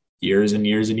years and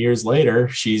years and years later,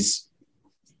 she's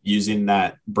using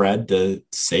that bread to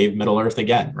save Middle Earth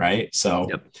again. Right. So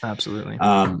absolutely.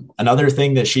 Another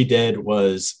thing that she did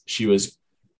was she was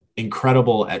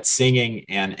incredible at singing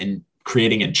and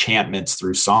creating enchantments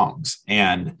through songs.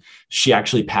 And she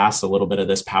actually passed a little bit of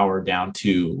this power down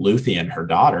to Luthien, her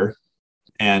daughter.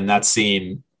 And that's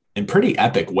seen in pretty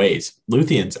epic ways.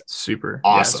 Luthien's super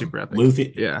awesome. Super epic.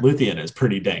 Luthien is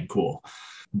pretty dang cool.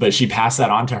 But she passed that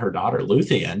on to her daughter,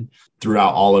 Luthien,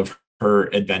 throughout all of her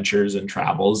adventures and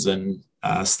travels and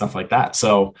stuff like that.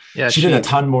 So she did a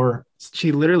ton more.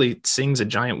 She literally sings a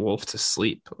giant wolf to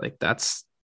sleep. Like that's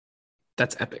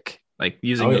epic. Like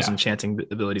using those enchanting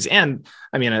abilities. And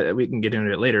I mean, we can get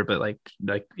into it later, but like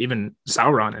even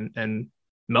Sauron and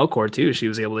Melkor too, she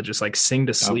was able to just like sing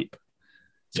to sleep.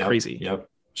 It's crazy. Yep.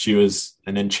 She was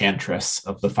an enchantress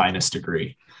of the finest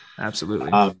degree.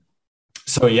 Absolutely.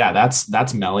 So yeah,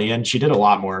 that's Melian. She did a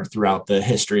lot more throughout the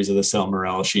histories of the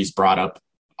Silmaril. She's brought up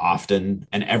often.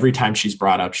 And every time she's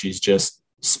brought up, she's just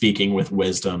speaking with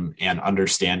wisdom and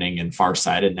understanding and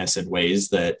farsightedness in ways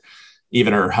that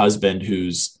even her husband,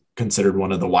 who's considered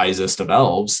one of the wisest of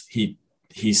elves, he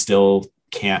still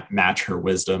can't match her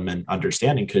wisdom and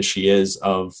understanding because she is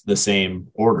of the same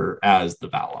order as the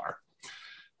Valar.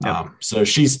 So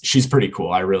she's pretty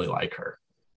cool. I really like her.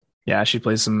 Yeah, she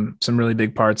plays some really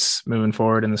big parts moving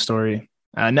forward in the story.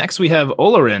 Next, we have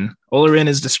Olorin. Olorin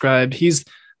is described, he's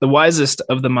the wisest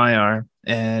of the Maiar,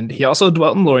 and he also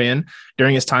dwelt in Lorien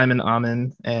during his time in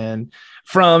Aman. And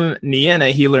from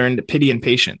Nienna, he learned pity and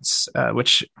patience,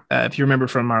 which, if you remember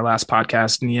from our last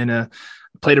podcast, Nienna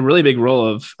played a really big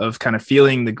role of kind of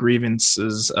feeling the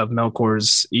grievances of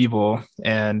Melkor's evil,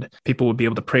 and people would be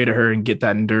able to pray to her and get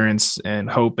that endurance and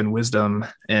hope and wisdom.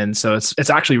 And so it's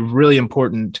actually really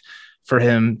important for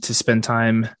him to spend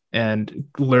time and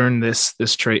learn this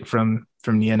trait from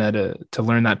Nienna to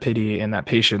learn that pity and that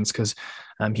patience, because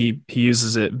he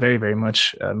uses it very, very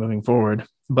much moving forward.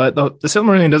 But the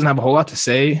Silmarillion doesn't have a whole lot to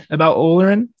say about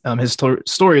Olorin. His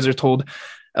stories are told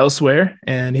elsewhere,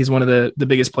 and he's one of the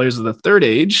biggest players of the Third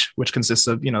Age, which consists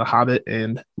of The Hobbit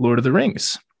and Lord of the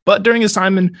Rings. But during his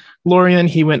time in Lorien,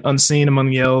 he went unseen among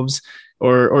the elves,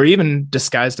 or even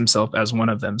disguised himself as one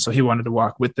of them. So he wanted to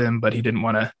walk with them, but he didn't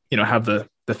want to, have the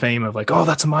fame of like, oh,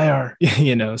 that's a Maiar,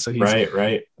 So he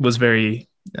right. was very,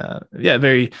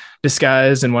 very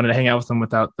disguised and wanted to hang out with them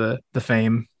without the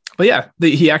fame. But yeah,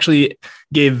 he actually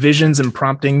gave visions and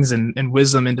promptings and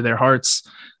wisdom into their hearts,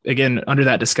 again, under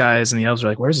that disguise. And the elves are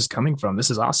like, where's this coming from?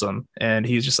 This is awesome. And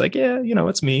he's just like, yeah,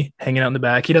 it's me hanging out in the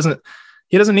back. He doesn't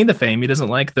need the fame. He doesn't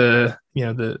like he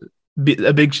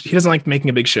doesn't like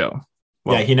making a big show.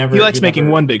 Well, yeah, he likes making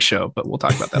one big show, but we'll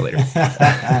talk about that later.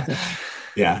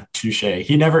 Yeah, touche.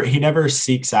 He never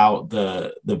seeks out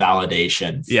the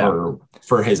validation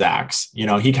for his acts.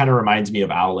 He kind of reminds me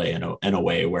of Aule in a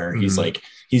way where he's like,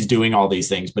 he's doing all these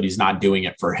things, but he's not doing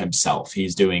it for himself.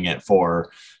 He's doing it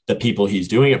for the people he's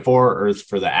doing it for, or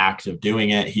for the act of doing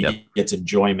it. He gets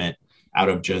enjoyment out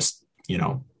of just,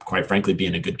 quite frankly,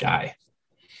 being a good guy.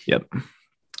 Yep.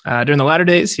 During the latter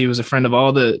days, he was a friend of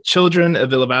all the children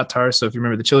of Iluvatar. So if you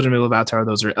remember the children of Iluvatar,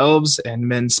 those are elves and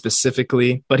men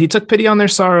specifically. But he took pity on their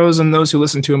sorrows, and those who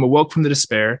listened to him awoke from the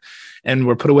despair and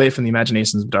were put away from the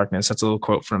imaginations of darkness. That's a little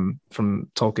quote from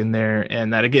Tolkien there.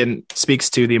 And that, again, speaks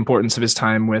to the importance of his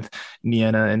time with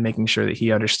Nienna and making sure that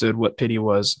he understood what pity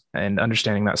was and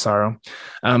understanding that sorrow.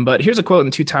 But here's a quote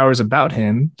in Two Towers about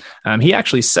him. He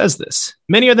actually says this: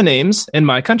 "Many are the names in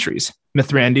my countries,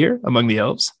 Mithrandir among the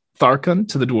elves, Tharkon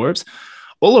to the dwarves,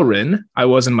 Olorin I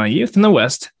was in my youth in the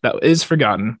west, that is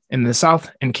forgotten. In the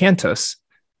south, Encantus,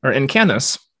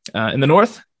 in the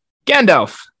north,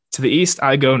 Gandalf. To the east,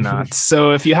 I go not."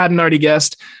 So if you hadn't already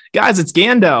guessed, guys, it's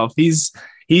Gandalf. He's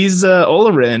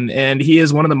Olorin, and he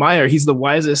is one of the Maiar. He's the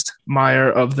wisest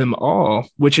Maiar of them all,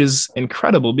 which is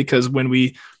incredible because when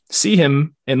we see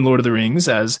him in Lord of the Rings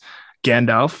as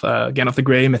Gandalf the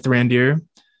Grey, Mithrandir,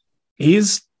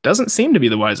 he's doesn't seem to be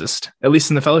the wisest, at least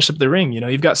in the Fellowship of the Ring.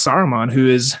 You've got Saruman, who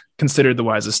is considered the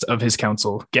wisest of his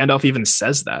council. Gandalf even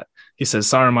says that. He says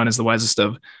Saruman is the wisest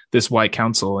of this White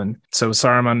Council. And so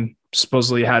Saruman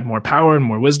supposedly had more power and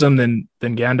more wisdom than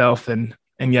Gandalf. And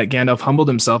yet Gandalf humbled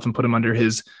himself and put him under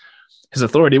his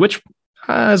authority, which,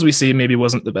 as we see, maybe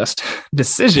wasn't the best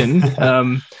decision.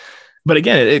 But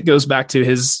again, it goes back to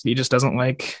he just doesn't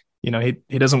like, he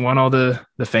doesn't want all the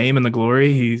fame and the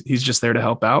glory. He's just there to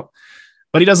help out.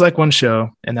 But he does like one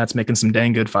show, and that's making some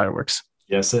dang good fireworks.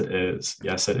 Yes, it is.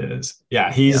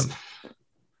 Yeah,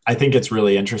 I think it's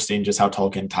really interesting just how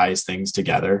Tolkien ties things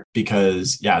together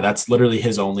because, that's literally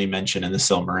his only mention in the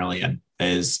Silmarillion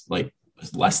is like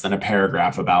less than a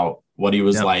paragraph about what he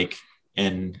was like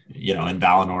in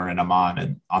Valinor and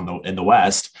Aman and in the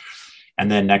West. And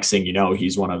then next thing you know,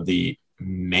 he's one of the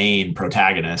main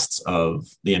protagonists of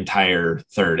the entire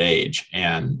Third Age.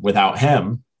 And without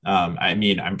him,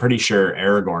 I'm pretty sure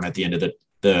Aragorn at the end of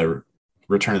the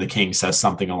Return of the King says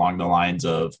something along the lines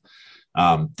of,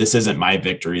 this isn't my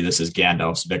victory. This is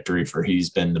Gandalf's victory, for he's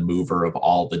been the mover of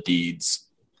all the deeds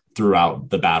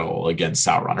throughout the battle against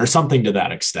Sauron, or something to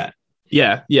that extent.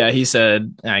 Yeah. He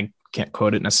said, I can't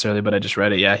quote it necessarily, but I just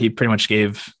read it. Yeah. He pretty much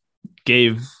gave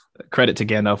credit to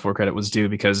Gandalf where credit was due,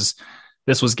 because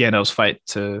this was Gandalf's fight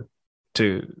to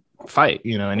fight,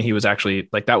 and he was actually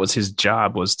like, that was his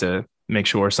job, was to make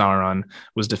sure Sauron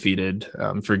was defeated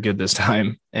for good this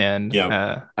time and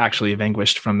actually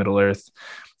vanquished from Middle Earth.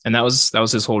 And that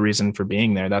was his whole reason for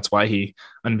being there. That's why he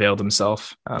unveiled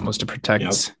himself, was to protect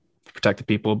the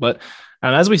people. But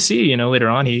as we see, later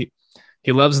on, he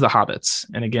loves the hobbits.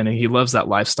 And again, he loves that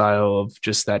lifestyle of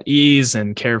just that ease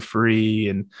and carefree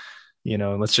and,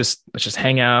 let's just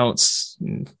hang out,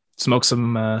 smoke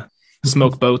some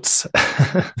smoke boats,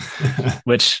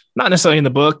 which not necessarily in the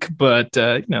book, but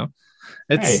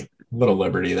it's a little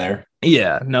liberty there.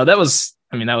 Yeah, no, that was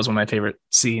one of my favorite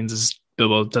scenes is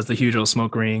Bilbo does the huge old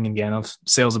smoke ring and Gandalf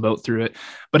sails a boat through it.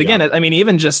 But again,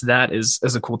 even just that is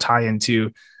a cool tie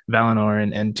into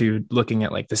Valinor and to looking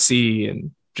at like the sea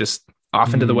and just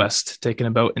off into the west, taking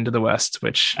a boat into the west,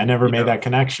 which I never made that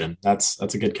connection. That's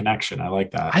a good connection. I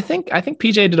like that. I think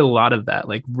PJ did a lot of that,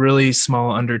 like really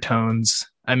small undertones.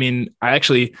 I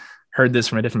actually heard this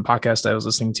from a different podcast I was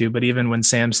listening to, but even when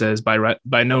Sam says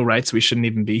by no rights, we shouldn't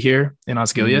even be here in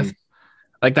Osgiliath,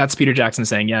 like that's Peter Jackson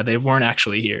saying, yeah, they weren't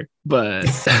actually here, but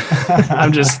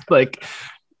I'm just like,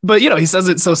 but he says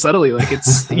it so subtly, like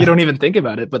it's, you don't even think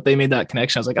about it, but they made that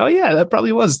connection. I was like, oh yeah, that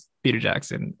probably was Peter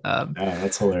Jackson.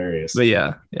 That's hilarious. But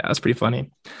yeah, that's pretty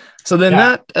funny. So then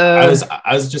I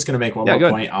was just going to make one more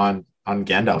point on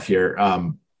Gandalf here.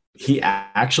 He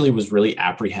actually was really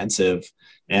apprehensive,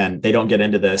 and they don't get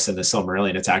into this in the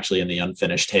Silmarillion. It's actually in the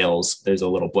Unfinished Tales. There's a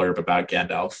little blurb about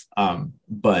Gandalf.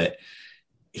 But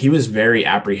he was very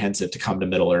apprehensive to come to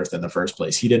Middle Earth in the first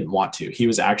place. He didn't want to. He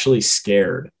was actually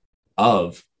scared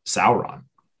of Sauron.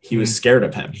 he was scared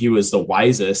of him. He was the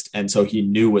wisest. And so he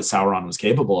knew what Sauron was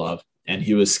capable of, and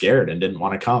he was scared and didn't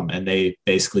want to come. And they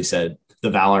basically said, the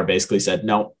Valar basically said,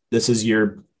 no, this is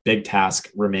your big task.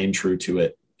 Remain true to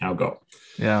it. Now go.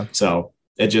 Yeah. So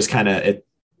it just kind of, it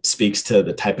speaks to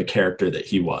the type of character that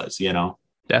he was, you know?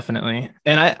 Definitely.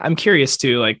 And I'm curious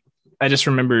too, like, I just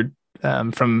remembered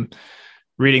from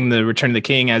reading the Return of the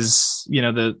King, as you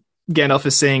know, the Gandalf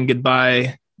is saying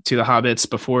goodbye to the hobbits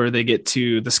before they get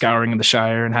to the scouring of the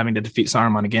Shire and having to defeat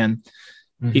Saruman again.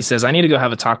 Mm-hmm. He says, I need to go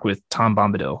have a talk with Tom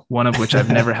Bombadil, one of which I've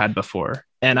never had before.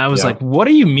 And I was like, what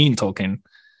do you mean, Tolkien?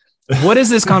 What is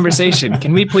this conversation?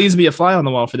 Can we please be a fly on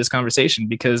the wall for this conversation?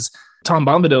 Because Tom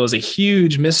Bombadil is a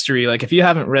huge mystery. Like, if you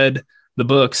haven't read the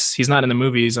books, he's not in the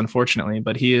movies, unfortunately,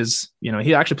 but he is, you know,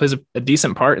 he actually plays a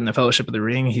decent part in the Fellowship of the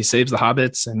Ring. He saves the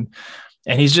hobbits,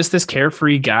 and he's just this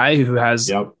carefree guy who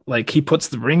has like, he puts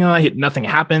the ring on, nothing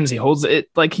happens. He holds it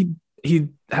like he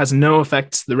has no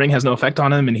effect. The ring has no effect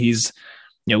on him. And he's,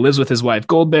 you know, lives with his wife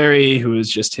Goldberry, who is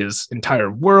just his entire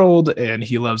world. And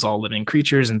he loves all living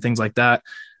creatures and things like that.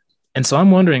 And so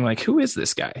I'm wondering, like, who is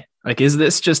this guy? Like, is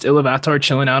this just Iluvatar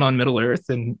chilling out on Middle Earth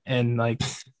and like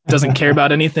doesn't care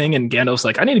about anything? And Gandalf's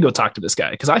like, I need to go talk to this guy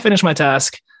because I finished my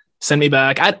task. Send me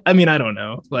back. I mean, I don't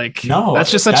know. Like, no, that's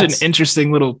just such an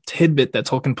interesting little tidbit that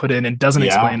Tolkien put in and doesn't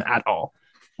explain at all.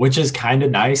 Which is kind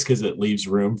of nice because it leaves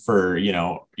room for, you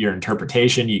know, your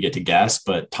interpretation. You get to guess.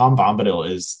 But Tom Bombadil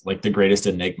is like the greatest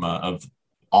enigma of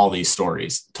all these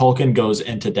stories. Tolkien goes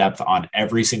into depth on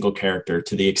every single character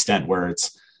to the extent where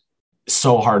it's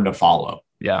so hard to follow.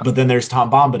 Yeah. But then there's Tom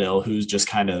Bombadil, who's just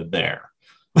kind of there.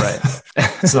 Right.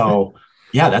 So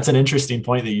yeah, that's an interesting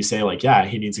point that you say, like, yeah,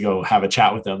 he needs to go have a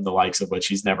chat with them, the likes of which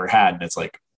he's never had. And it's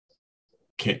like,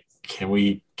 can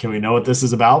we know what this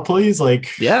is about, please?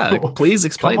 Like, yeah, please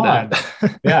explain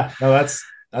that. Yeah, no,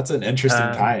 that's an interesting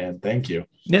tie-in. Thank you.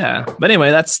 Yeah. But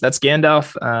anyway, that's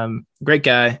Gandalf. Great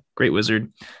guy, great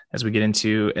wizard, as we get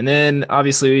into. And then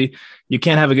obviously you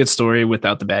can't have a good story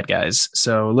without the bad guys.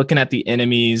 So looking at the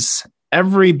enemies,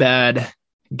 every bad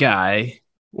guy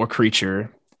or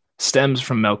creature stems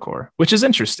from Melkor, which is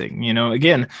interesting. You know,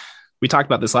 again, we talked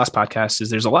about this last podcast, is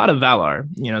there's a lot of Valar,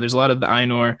 you know, there's a lot of the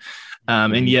Ainur,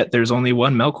 and yet there's only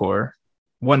one Melkor,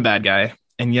 one bad guy.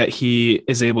 And yet he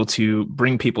is able to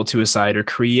bring people to his side or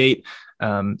create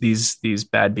these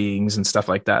bad beings and stuff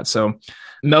like that. So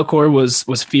Melkor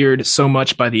was feared so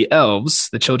much by the elves,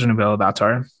 the children of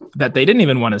Iluvatar, that they didn't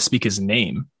even want to speak his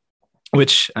name,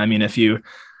 which, I mean, if you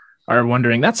are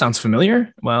wondering, that sounds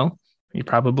familiar. Well, you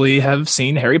probably have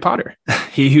seen Harry Potter,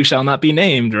 He Who Shall Not Be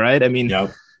Named, right? I mean,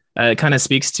 it kind of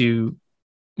speaks to,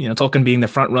 you know, Tolkien being the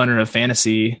front runner of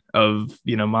fantasy, of,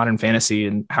 you know, modern fantasy,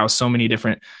 and how so many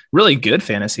different really good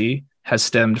fantasy has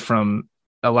stemmed from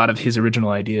a lot of his original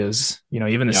ideas. You know,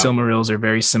 even the Silmarils are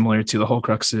very similar to the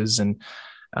Horcruxes, and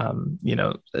you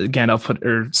know,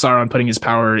 Sauron putting his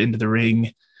power into the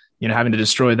ring, you know, having to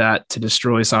destroy that to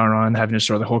destroy Sauron, having to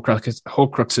destroy the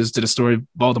Horcruxes to destroy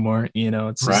Voldemort. You know,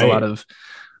 it's just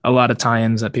a lot of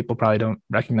tie-ins that people probably don't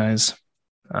recognize.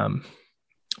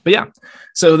 But yeah,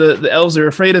 so the elves are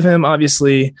afraid of him.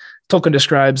 Obviously, Tolkien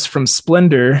describes, from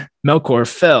splendor, Melkor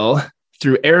fell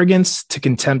through arrogance to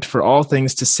contempt for all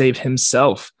things to save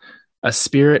himself, a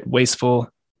spirit wasteful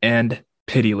and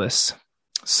pitiless.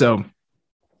 So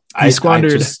he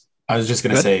squandered. I was just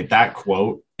going to say that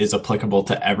quote is applicable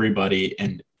to everybody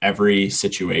in every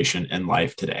situation in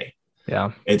life today.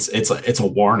 Yeah, it's a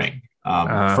warning.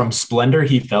 From splendor,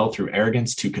 he fell through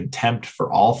arrogance to contempt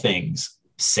for all things,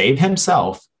 save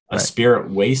himself, a spirit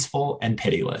wasteful and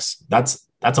pitiless. That's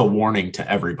a warning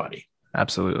to everybody.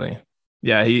 Absolutely.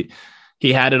 Yeah.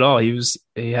 He had it all.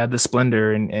 He had the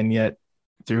splendor, and yet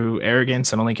through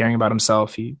arrogance and only caring about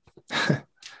himself, he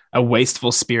a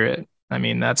wasteful spirit. I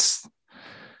mean, that's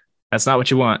not what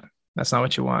you want. That's not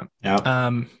what you want.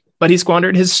 Yeah. But he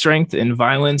squandered his strength in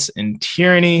violence and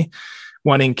tyranny,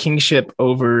 wanting kingship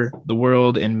over the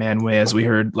world in Manwë. As we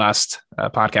heard last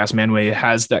podcast, Manwë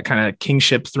has that kind of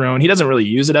kingship throne. He doesn't really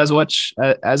use it as much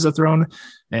as a throne.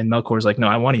 And Melkor's like, no,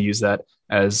 I want to use that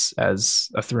as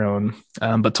a throne.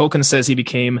 But Tolkien says he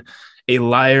became a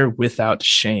liar without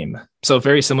shame. So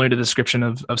very similar to the description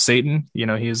of Satan. You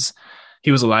know, he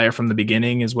was a liar from the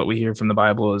beginning, is what we hear from the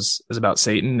Bible is about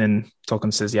Satan. And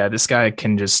Tolkien says, yeah, this guy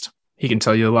he can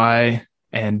tell you a lie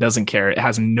and doesn't care. It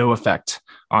has no effect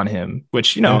on him,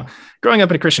 which, you know, growing up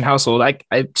in a Christian household,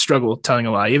 I struggle telling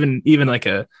a lie, even like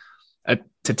to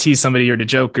tease somebody or to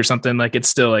joke or something. Like, it's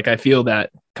still like, I feel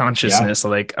that consciousness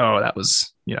like, oh, that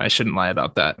was, you know, I shouldn't lie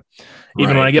about that.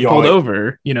 Even when I get pulled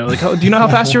over, you know, like, oh, do you know how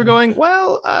fast you were going?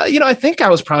 Well, you know, I think I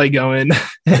was probably going,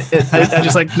 I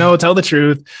just like, no, tell the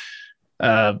truth.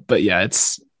 But yeah,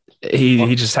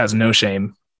 he just has no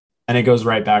shame. And it goes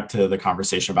right back to the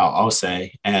conversation about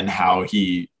Ose and how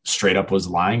he straight up was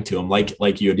lying to him.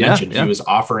 Like you had mentioned, he was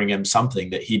offering him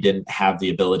something that he didn't have the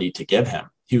ability to give him.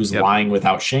 He was lying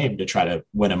without shame to try to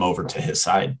win him over to his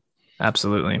side.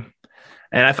 Absolutely.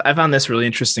 And I found this really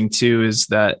interesting too, is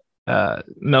that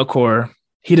Melkor,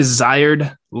 he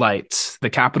desired light, the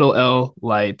capital L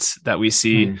light that we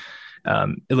see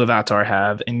Iluvatar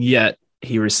have, and yet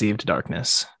he received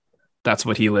darkness. That's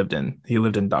what he lived in. He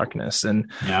lived in darkness,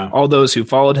 and all those who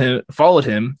followed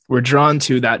him were drawn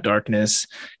to that darkness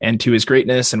and to his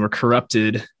greatness, and were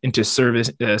corrupted into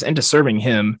serving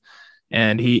him.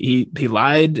 And he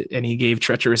lied, and he gave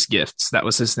treacherous gifts. That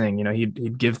was his thing.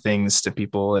 He'd give things to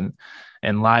people and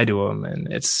lie to them,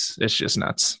 and it's just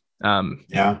nuts.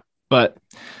 But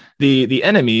the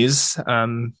enemies,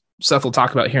 Seth will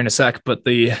talk about here in a sec. But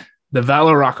the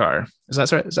Valorokar, is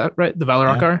that right? The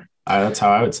Valorokar. That's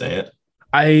how I would say it.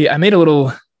 I made a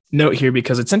little note here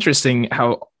because it's interesting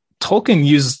how Tolkien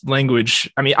used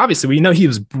language. I mean, obviously, we know he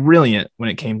was brilliant when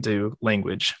it came to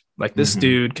language. Like, this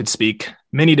dude could speak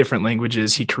many different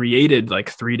languages. He created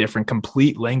like 3 different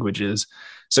complete languages.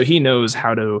 So he knows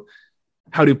how to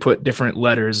put different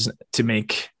letters to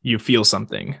make you feel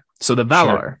something. So the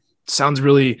Valar sounds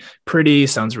really pretty,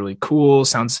 sounds really cool,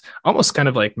 sounds almost kind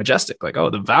of like majestic. Like, oh,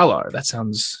 the Valar, that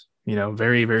sounds,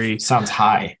 very, very... Sounds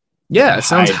high. Yeah, it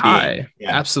sounds high.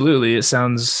 Yeah. Absolutely. It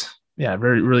sounds,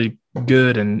 very, really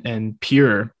good and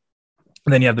pure.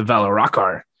 And then you have the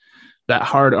Valorokar, that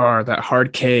hard R, that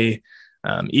hard K.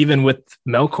 Even with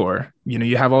Melkor,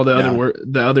 you have all the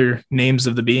other names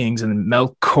of the beings, and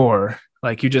Melkor,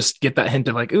 like, you just get that hint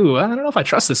of like, ooh, I don't know if I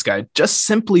trust this guy, just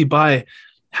simply by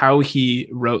how he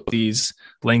wrote these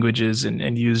languages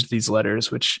and used these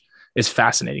letters, which is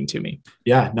fascinating to me.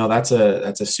 Yeah, no, that's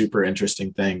a super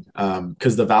interesting thing.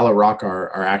 Because the Valorok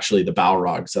are actually the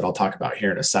Balrogs that I'll talk about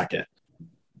here in a second.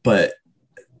 But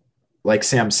like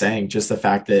Sam's saying, just the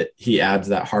fact that he adds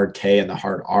that hard K and the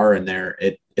hard R in there,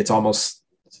 it's almost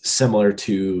similar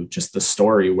to just the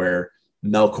story where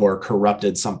Melkor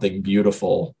corrupted something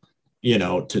beautiful,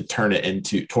 to turn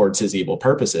it towards his evil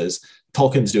purposes.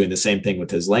 Tolkien's doing the same thing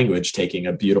with his language, taking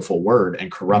a beautiful word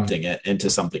and corrupting it into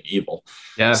something evil.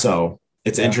 Yeah. So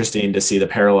it's interesting to see the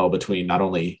parallel between not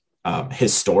only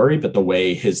his story, but the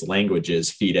way his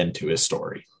languages feed into his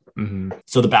story.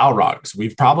 So the Balrogs,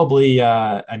 we've probably,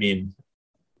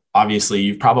 obviously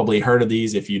you've probably heard of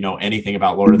these. If you know anything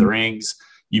about Lord of the Rings,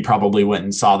 you probably went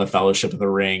and saw the Fellowship of the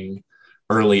Ring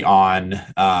early on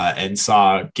and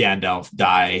saw Gandalf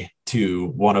die to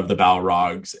one of the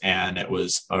Balrogs, and it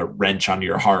was a wrench on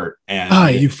your heart.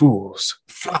 And you fools.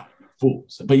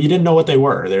 But you didn't know what they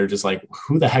were. They're just like,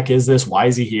 who the heck is this? Why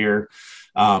is he here?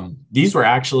 These were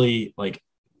actually like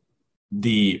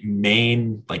the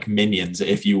main like minions,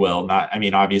 if you will.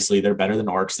 Obviously they're better than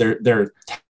orcs. They're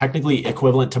technically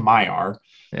equivalent to Maiar.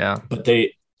 Yeah. But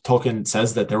Tolkien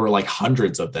says that there were like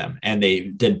hundreds of them, and they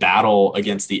did battle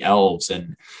against the elves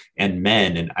and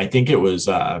men. And I think it was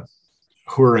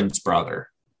Hurin's brother.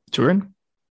 Turin?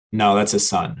 No, that's his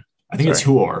son. I think it's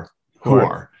Huor.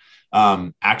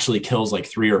 Actually kills like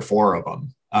 3 or 4 of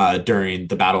them during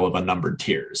the Battle of Unnumbered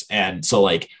Tears. And so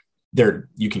like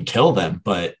you can kill them,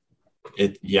 but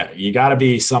you got to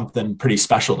be something pretty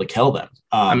special to kill them.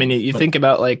 You think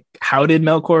about like, how did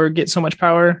Melkor get so much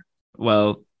power?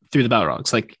 Well, through the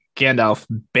Balrogs. Like, Gandalf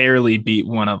barely beat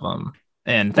one of them,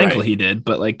 and thankfully he did.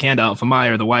 But like, Gandalf and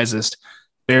Maiar, the wisest,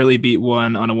 barely beat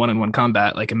one on a 1-on-1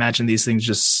 combat. Like, imagine these things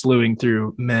just slewing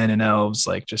through men and elves,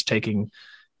 like just taking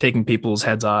people's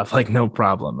heads off, like no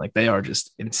problem. Like, they are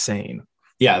just insane.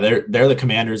 Yeah, they're the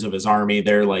commanders of his army.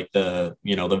 They're like the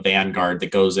vanguard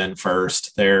that goes in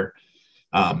first. They're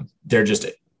just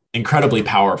incredibly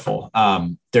powerful.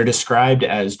 They're described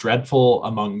as dreadful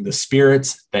among the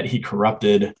spirits that he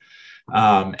corrupted,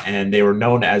 and they were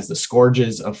known as the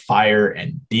scourges of fire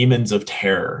and demons of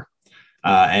terror.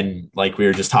 And like we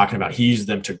were just talking about, he used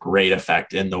them to great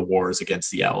effect in the wars against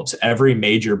the elves. Every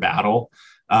major battle,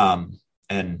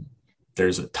 and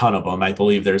there's a ton of them. I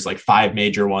believe there's like 5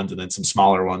 major ones and then some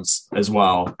smaller ones as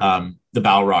well. The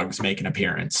Balrogs make an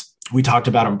appearance. We talked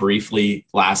about them briefly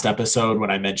last episode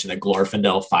when I mentioned that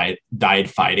Glorfindel died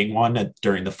fighting one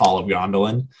during the fall of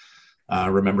Gondolin.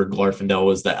 Remember, Glorfindel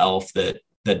was the elf that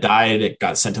died. It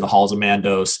got sent to the halls of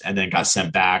Mandos and then got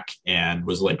sent back and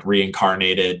was like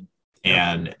reincarnated,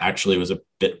 and actually was a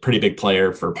pretty big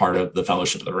player for part of the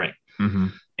Fellowship of the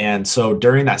Ring. And so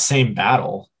during that same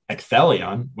battle,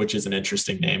 Ecthelion, which is an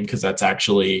interesting name because that's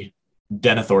actually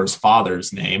Denethor's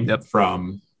father's name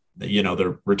from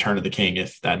the Return of the King,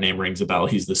 if that name rings a bell.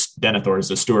 Denethor is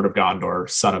the steward of Gondor,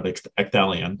 son of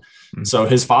Ecthelion. Mm-hmm. So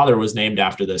his father was named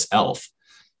after this elf.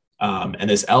 And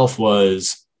this elf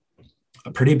was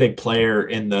a pretty big player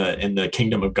in the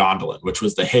kingdom of Gondolin, which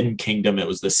was the hidden kingdom. It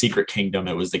was the secret kingdom.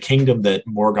 It was the kingdom that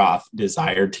Morgoth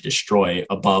desired to destroy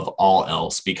above all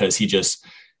else, because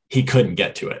he couldn't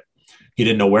get to it. He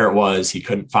didn't know where it was. He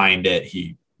couldn't find it.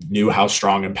 He knew how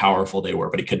strong and powerful they were,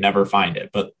 but he could never find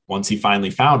it. But once he finally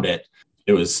found it,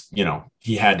 it was,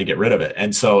 he had to get rid of it.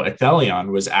 And so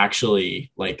Ecthelion was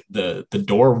actually like the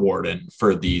door warden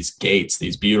for these gates,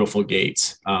 these beautiful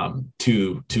gates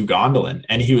to Gondolin.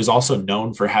 And he was also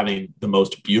known for having the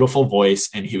most beautiful voice,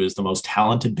 and he was the most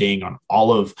talented being on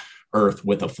all of Earth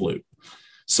with a flute.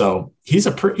 So he's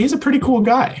a pretty cool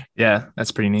guy. Yeah,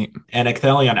 that's pretty neat. And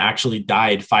Ecthelion actually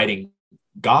died fighting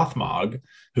Gothmog,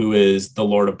 who is the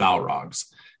Lord of Balrogs.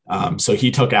 So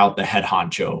he took out the head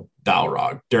honcho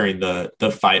Balrog during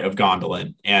the fight of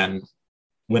Gondolin. And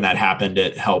when that happened,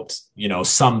 it helped,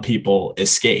 some people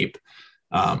escape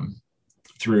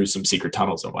through some secret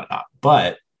tunnels and whatnot.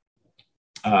 But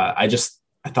I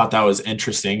thought that was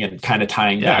interesting, and kind of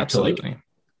tying back absolutely. to like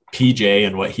PJ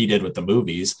and what he did with the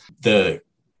movies, the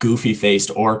goofy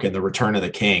faced orc in the Return of the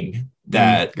King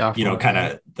that, kind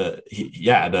of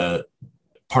the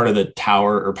part of the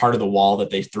tower or part of the wall that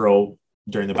they throw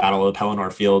during the Battle of the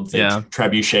Pelennor Fields, they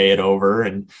trebuchet it over,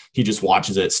 and he just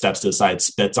watches it, steps to the side,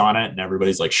 spits on it, and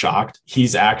everybody's like shocked.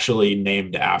 He's actually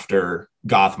named after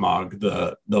Gothmog,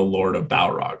 the Lord of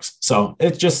Balrogs. So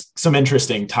it's just some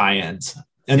interesting tie-ins.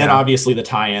 And then obviously the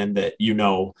tie-in that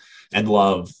and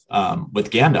love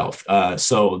with Gandalf.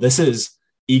 So this is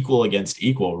equal against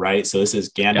equal, right? So this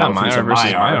is Gandalf who's a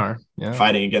Maiar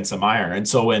fighting against a Maiar. And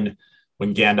so when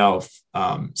Gandalf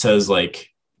says like,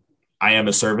 I am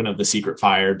a servant of the secret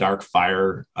fire, dark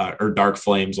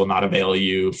flames will not avail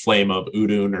you, flame of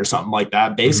Udun or something like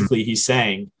that. Basically, he's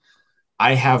saying,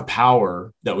 I have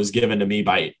power that was given to me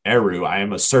by Eru. I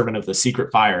am a servant of the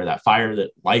secret fire, that fire that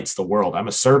lights the world. I'm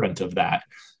a servant of that.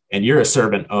 And you're a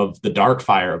servant of the dark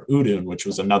fire of Udun, which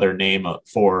was another name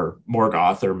for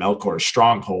Morgoth or Melkor's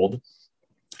stronghold.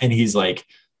 And he's like,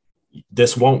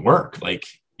 this won't work. Like,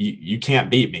 you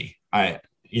can't beat me.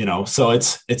 So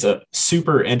it's a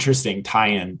super interesting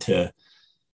tie-in to,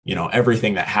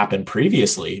 everything that happened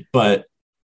previously. But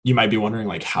you might be wondering,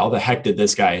 like, how the heck did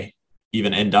this guy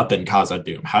even end up in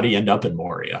Khazad-dûm? How did he end up in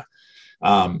Moria?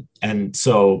 And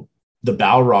so the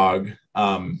Balrog,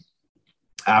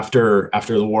 after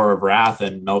the War of Wrath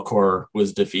and Melkor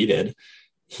was defeated,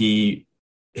 his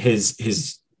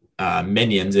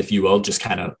minions, if you will, just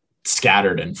kind of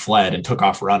scattered and fled and took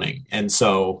off running. And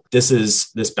so this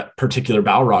particular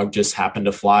Balrog just happened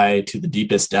to fly to the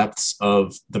deepest depths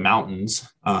of the mountains,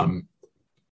 to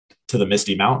the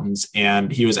Misty Mountains,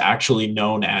 and he was actually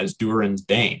known as Durin's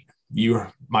Bane. You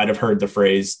might have heard the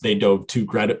phrase, they dove too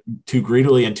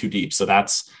greedily and too deep. So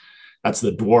that's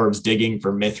the dwarves digging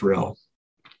for mithril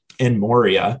in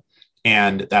Moria,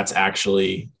 and that's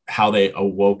actually how they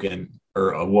awoke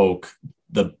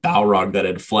the Balrog that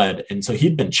had fled. And so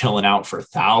he'd been chilling out for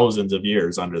thousands of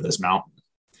years under this mountain.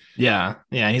 Yeah.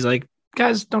 He's like,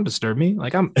 guys, don't disturb me.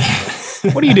 Like,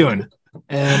 what are you doing?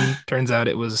 And turns out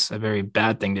it was a very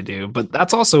bad thing to do. But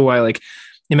that's also why, like,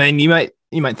 you might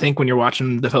think when you're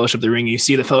watching the Fellowship of the Ring, you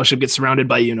see the Fellowship get surrounded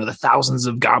by, the thousands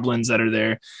of goblins that are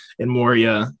there in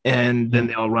Moria, and then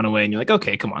they all run away. And you're like,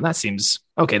 okay, come on. That seems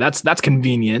okay. That's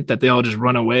convenient that they all just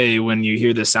run away when you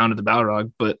hear the sound of the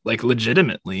Balrog. But like,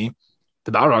 legitimately,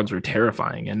 the Balrogs were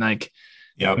terrifying. And like,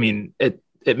 I mean,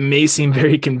 it may seem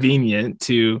very convenient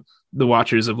to the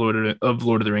watchers of Lord of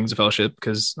the Rings, of Fellowship,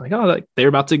 because like, they're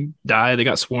about to die. They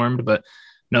got swarmed, but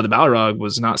no, the Balrog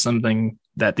was not something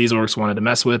that these orcs wanted to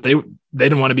mess with. They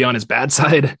didn't want to be on his bad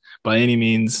side by any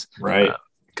means. Right.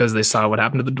 Because they saw what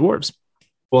happened to the dwarves.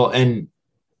 Well, and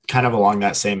kind of along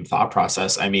that same thought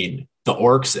process, I mean, the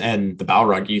orcs and the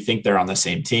Balrog, you think they're on the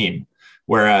same team,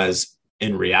 whereas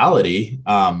in reality,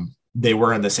 they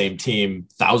were in the same team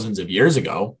thousands of years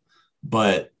ago,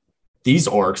 but these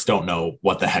orcs don't know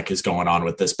what the heck is going on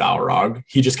with this Balrog.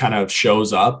 He just kind of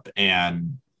shows up,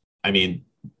 and I mean,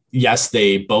 yes,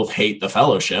 they both hate the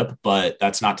Fellowship, but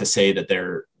that's not to say that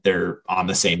they're on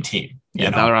the same team.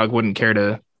 Yeah, Balrog wouldn't care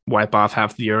to wipe off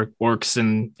half the orcs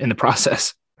in the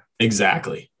process.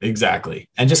 Exactly.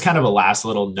 And just kind of a last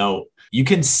little note, you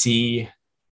can see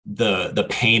the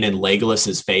pain in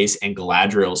Legolas's face and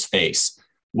Galadriel's face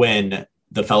when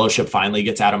the Fellowship finally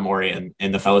gets out of Moria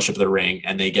in the Fellowship of the Ring,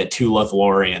 and they get to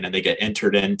Lothlorien, and they get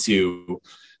entered into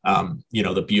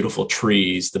the beautiful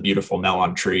trees, the beautiful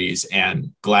melon trees.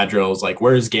 And Galadriel's like,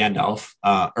 where's Gandalf?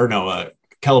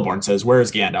 Celeborn says, "Where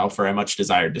is Gandalf? For I much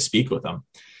desired to speak with him."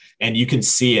 And you can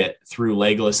see it through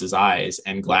Legolas's eyes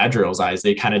and Galadriel's eyes.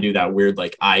 They kind of do that weird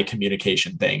like eye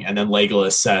communication thing. And then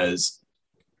Legolas says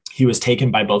he was taken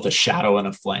by both a shadow and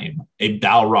a flame, a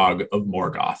Balrog of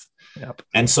Morgoth. Yep.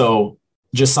 And so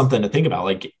just something to think about,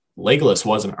 like Legolas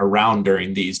wasn't around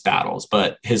during these battles,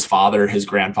 but his father, his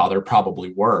grandfather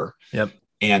probably were. Yep.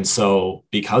 And so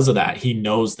because of that, he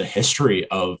knows the history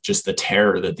of just the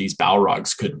terror that these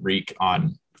Balrogs could wreak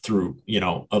on through,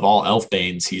 of all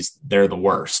Elfbanes, they're the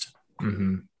worst.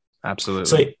 Mm-hmm. Absolutely.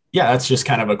 So yeah, that's just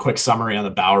kind of a quick summary on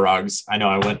the Balrogs. I know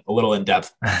I went a little in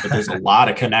depth, but there's a lot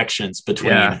of connections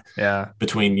between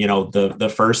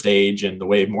the First Age and the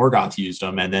way Morgoth used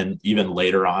them, and then even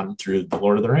later on through the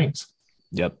Lord of the Rings.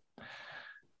 Yep.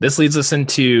 This leads us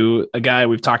into a guy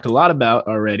we've talked a lot about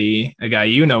already, a guy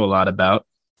you know a lot about,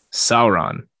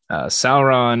 Sauron.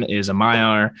 Sauron is a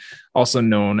Maiar, also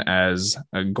known as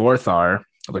a Gorthar,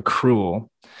 the Cruel.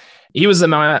 He was the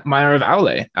Maiar of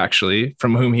Aule, actually,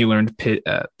 from whom he learned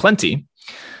plenty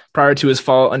prior to his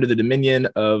fall under the dominion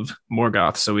of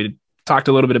Morgoth. So we talked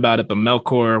a little bit about it, but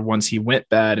Melkor, once he went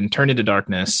bad and turned into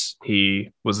darkness,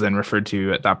 he was then referred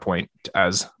to at that point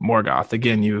as Morgoth.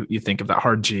 Again, you think of that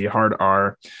hard G, hard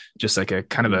R, just like a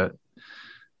kind of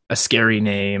a scary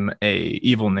name, a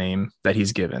evil name that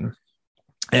he's given.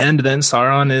 And then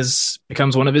Sauron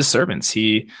becomes one of his servants.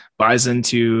 He buys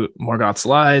into Morgoth's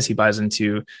lies. He buys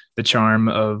into the charm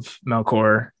of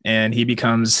Melkor, and he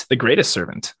becomes the greatest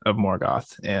servant of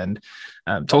Morgoth. And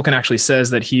Tolkien actually says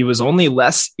that he was only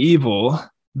less evil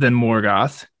than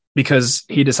Morgoth because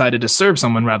he decided to serve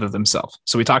someone rather than himself.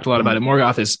 So we talked a lot about it.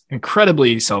 Morgoth is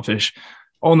incredibly selfish,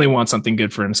 only wants something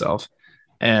good for himself.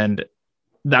 And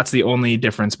that's the only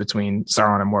difference between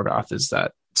Sauron and Morgoth, is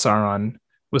that Sauron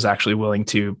was actually willing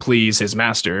to please his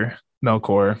master,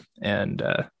 Melkor. And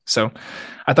so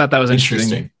I thought that was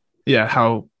interesting. Yeah,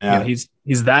 he's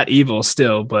that evil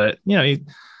still, but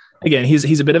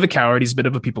he's a bit of a coward. He's a bit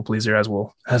of a people pleaser, as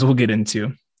we'll get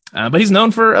into. But he's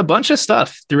known for a bunch of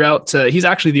stuff throughout. He's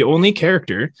actually the only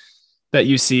character that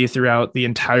you see throughout the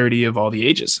entirety of all the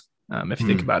ages, if you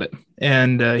think about it.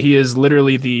 And he is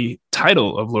literally the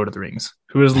title of Lord of the Rings.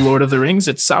 Who is the Lord of the Rings?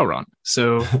 It's Sauron.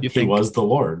 So you think he was the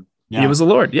Lord. Yeah. He was the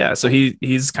Lord. Yeah. So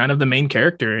he's kind of the main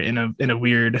character in a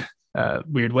weird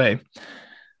way.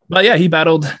 But yeah, he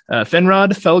battled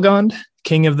Finrod, Felgond,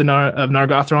 king of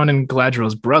Nargothrond and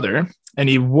Galadriel's brother, and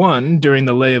he won during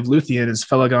the Lay of Luthien as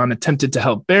Felagund attempted to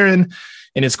help Beren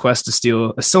in his quest to steal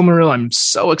a Silmaril. I'm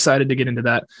so excited to get into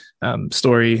that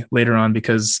story later on,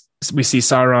 because we see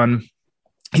Sauron.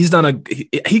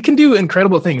 He can do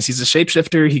incredible things. He's a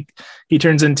shapeshifter. He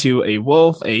turns into a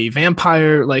wolf, a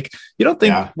vampire. Like, you don't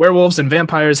think werewolves and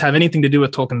vampires have anything to do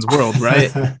with Tolkien's world, right?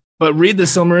 But read the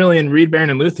Silmarillion, read Beren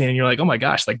and Luthien, and you're like, oh my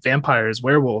gosh, like vampires,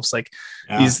 werewolves, like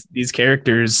these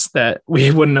characters that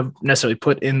we wouldn't have necessarily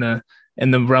put in the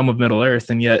realm of Middle Earth.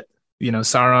 And yet,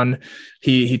 Sauron,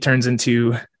 he turns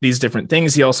into these different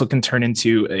things. He also can turn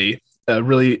into a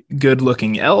really good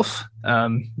looking elf.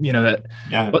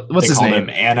 What's his name?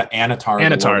 Anatar.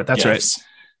 Anatar. That's right.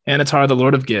 Anatar, the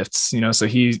Lord of Gifts. So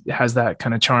he has that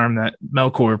kind of charm that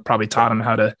Melkor probably taught him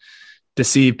how to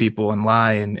deceive people and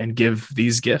lie and give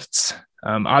these gifts.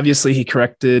 Obviously, he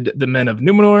corrected the men of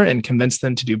Numenor and convinced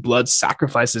them to do blood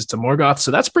sacrifices to Morgoth.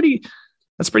 So that's pretty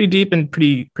deep and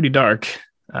pretty dark,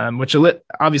 which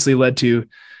obviously led to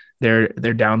their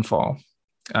downfall.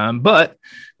 But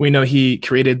we know he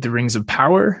created the Rings of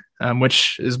Power,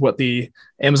 which is what the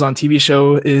Amazon TV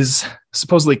show is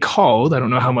supposedly called. I don't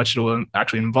know how much it will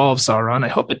actually involve Sauron. I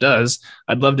hope it does.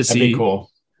 I'd love to see. That'd be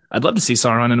cool. I'd love to see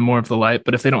Sauron in more of the light,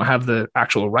 but if they don't have the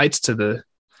actual rights to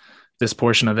this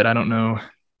portion of it, I don't know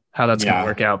how that's going to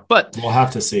work out. But we'll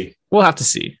have to see.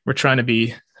 We're trying to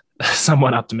be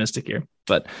somewhat optimistic here.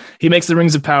 But he makes the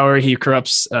Rings of Power. He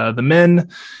corrupts the men.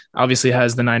 Obviously,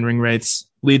 has the 9 ring wraiths.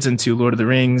 Leads into Lord of the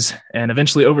Rings, and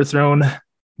eventually overthrown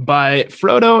by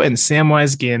Frodo and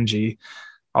Samwise Gamgee.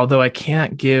 Although I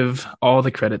can't give all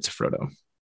the credit to Frodo.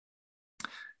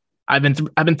 I've been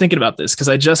thinking about this because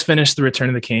I just finished The Return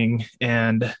of the King,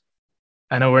 and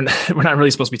I know we're not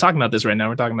really supposed to be talking about this right now.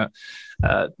 We're talking about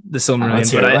the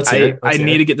Silmarillion, but I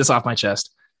need to get this off my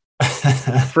chest.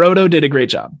 Frodo did a great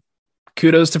job.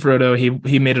 Kudos to Frodo.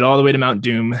 He made it all the way to Mount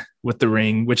Doom with the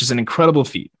ring, which is an incredible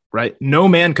feat, right? No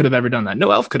man could have ever done that.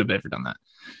 No elf could have ever done that,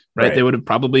 right? They would have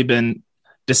probably been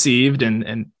deceived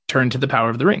and turned to the power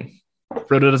of the ring.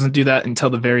 Frodo doesn't do that until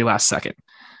the very last second.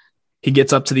 He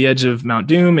gets up to the edge of Mount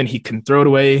Doom and he can throw it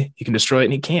away. He can destroy it,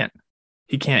 and he can't.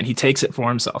 He takes it for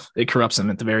himself. It corrupts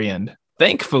him at the very end.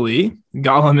 Thankfully,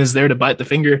 Gollum is there to bite the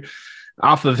finger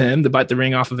off of him, to bite the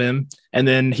ring off of him. And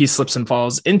then he slips and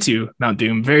falls into Mount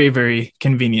Doom very, very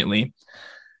conveniently.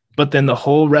 But then the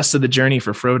whole rest of the journey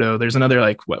for Frodo, there's another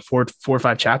like four or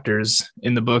five chapters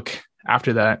in the book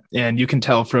after that. And you can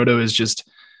tell Frodo is just,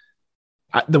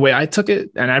 the way I took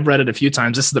it, and I've read it a few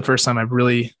times, this is the first time I've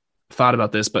really thought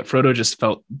about this, but Frodo just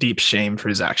felt deep shame for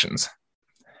his actions.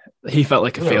 He felt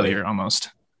like a failure almost.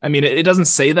 I mean, it doesn't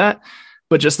say that,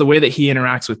 but just the way that he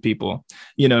interacts with people,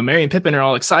 Merry and Pippin are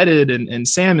all excited, and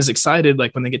Sam is excited,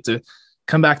 like when they get to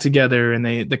come back together and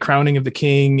the crowning of the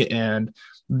king and,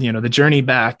 the journey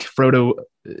back. Frodo,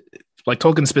 like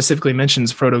Tolkien specifically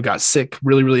mentions, Frodo got sick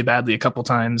really, really badly a couple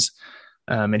times.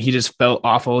 And he just felt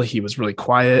awful. He was really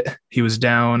quiet. He was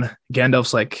down.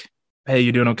 Gandalf's like, "Hey,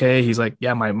 you doing okay?" He's like,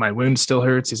 "Yeah, my wound still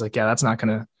hurts." He's like, "Yeah, that's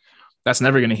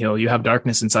never going to heal. You have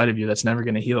darkness inside of you. That's never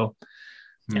going to heal."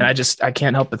 And I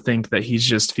can't help but think that he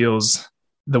just feels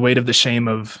the weight of the shame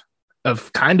of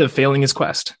kind of failing his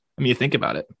quest. I mean, you think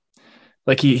about it,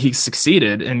 like he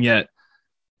succeeded and yet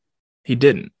he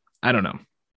didn't. I don't know.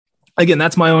 Again,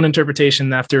 that's my own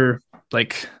interpretation after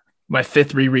like my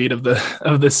fifth reread of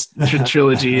this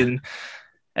trilogy.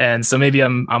 And so maybe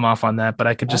I'm off on that, but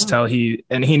I could just tell he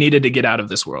needed to get out of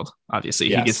this world. Obviously,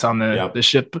 yes. He gets on the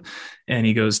ship and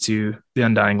he goes to the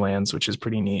Undying Lands, which is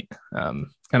pretty neat. Kind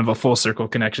of a full circle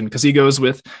connection because he goes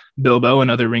with Bilbo,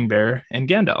 another ring bearer, and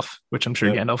Gandalf, which I'm sure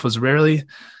Gandalf was really,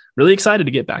 really excited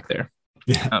to get back there.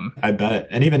 Yeah, I bet.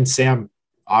 And even Sam,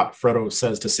 Frodo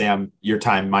says to Sam, "Your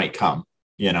time might come,"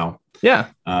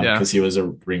 because he was a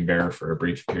ring bearer for a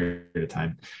brief period of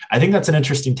time. I think that's an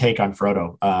interesting take on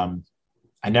Frodo.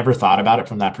 I never thought about it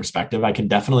from that perspective. I can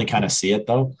definitely kind of see it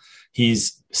though.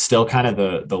 He's still kind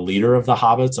of the leader of the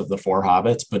hobbits, of the four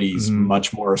hobbits, but he's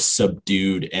much more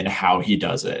subdued in how he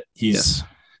does it. He's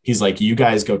like, "You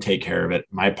guys go take care of it.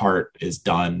 My part is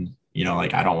done.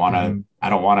 Like I don't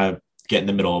want to get in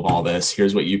the middle of all this.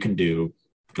 Here's what you can do.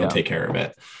 Go take care of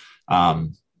it."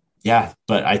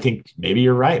 But I think maybe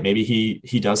you're right. Maybe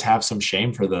he does have some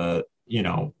shame for the,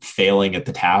 failing at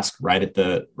the task right at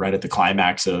the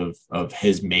climax of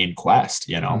his main quest.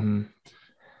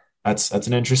 That's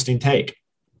an interesting take.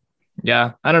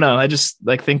 Yeah, I don't know. I just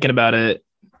like thinking about it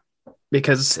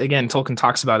because again, Tolkien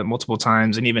talks about it multiple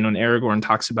times, and even when Aragorn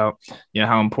talks about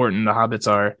how important the hobbits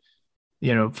are,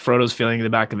 Frodo's feeling in the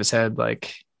back of his head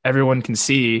like everyone can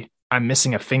see I'm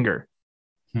missing a finger.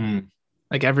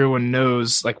 Like everyone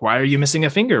knows, like, why are you missing a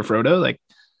finger, Frodo? Like,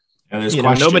 there's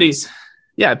questions.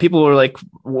 People were like,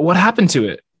 what happened to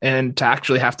it? And to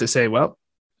actually have to say, well,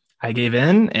 I gave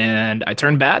in and I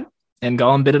turned bad and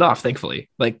Gollum bit it off, thankfully.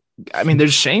 Like, I mean,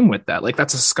 there's shame with that. Like,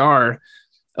 that's a scar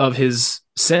of his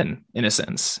sin in a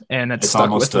sense. And it's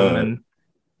stuck with him.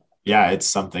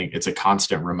 It's a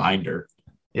constant reminder.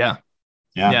 Yeah.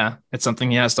 It's something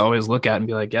he has to always look at and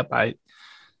be like, yep, I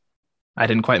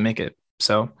didn't quite make it.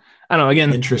 So I don't know,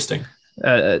 again, interesting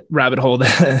rabbit hole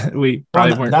that we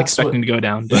probably weren't expecting to go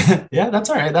down. But yeah, that's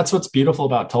all right. That's what's beautiful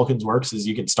about Tolkien's works is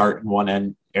you can start in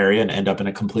one area and end up in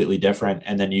a completely different,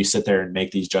 and then you sit there and make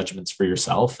these judgments for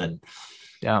yourself. And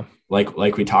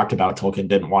like we talked about, Tolkien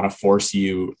didn't want to force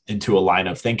you into a line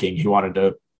of thinking. He wanted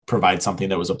to provide something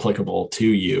that was applicable to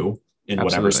you in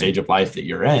whatever stage of life that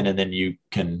you're in, and then you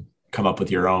can come up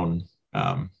with your own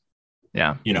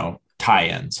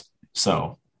tie-ins.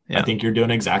 So I think you're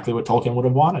doing exactly what Tolkien would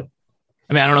have wanted.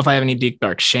 I mean, I don't know if I have any deep,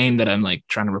 dark shame that I'm like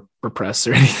trying to repress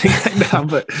or anything like that,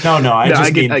 but I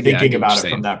just mean thinking about it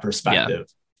from that perspective.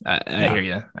 I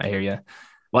hear you.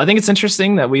 Well, I think it's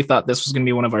interesting that we thought this was going to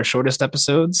be one of our shortest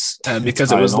episodes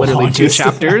because it was literally 2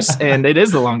 chapters and it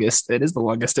is the longest. It is the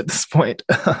longest at this point.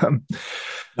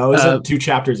 No, it wasn't 2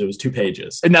 chapters. It was 2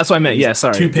 pages. And that's what I meant. Yeah,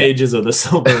 sorry. 2 pages of the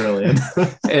Silmarillion.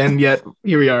 And yet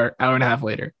here we are, hour and a half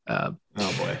later. Oh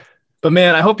boy. But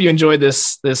man, I hope you enjoyed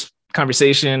this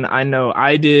conversation. I know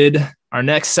I did. Our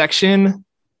next section,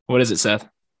 what is it, Seth?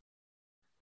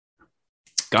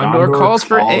 Gondor calls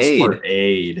for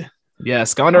aid.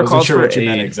 Yes, Gondor calls for aid. You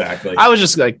meant exactly. I was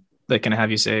just like, can I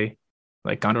have you say,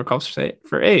 like, Gondor calls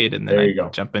for aid, and then there you go.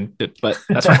 Jump in. But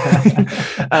that's fine.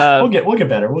 We'll get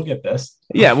better. We'll get this.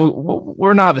 Yeah,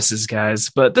 we're novices, guys.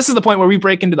 But this is the point where we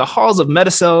break into the halls of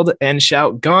Meduseld and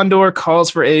shout, "Gondor calls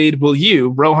for aid." Will you,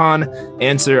 Rohan,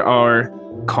 answer our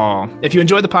call? If you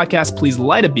enjoyed the podcast, please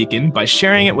light a beacon by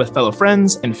sharing it with fellow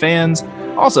friends and fans.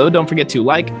 Also, don't forget to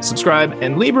like, subscribe,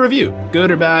 and leave a review,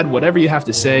 good or bad, whatever you have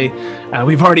to say.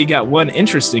 We've already got one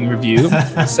interesting review,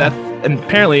 Seth, and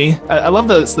apparently, I love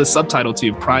the subtitle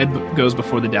too. Pride goes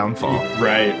before the downfall.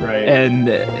 Right.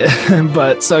 And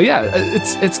but so yeah,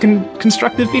 it's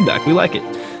constructive feedback. We like it.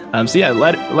 So yeah,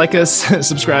 like us,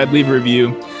 subscribe, leave a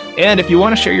review. And if you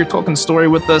want to share your Tolkien story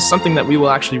with us, something that we will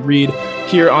actually read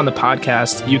here on the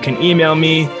podcast, you can email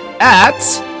me at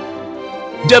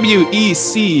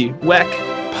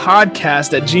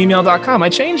wecpodcast@gmail.com. I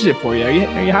changed it for you. Are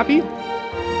you happy?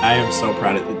 I am so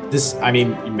proud of this. I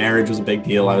mean, marriage was a big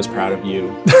deal. I was proud of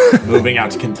you. Moving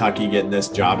out to Kentucky, getting this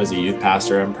job as a youth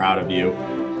pastor, I'm proud of you.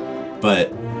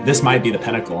 But this might be the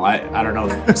pinnacle. I don't know,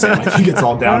 Sam. I think it's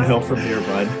all downhill from here,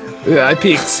 bud. Yeah, I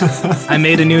peaked. I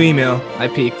made a new email. I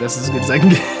peaked. That's as good as I can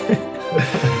get.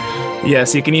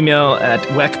 Yes, you can email at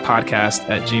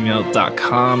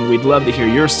wecpodcast@gmail.com. We'd love to hear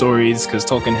your stories because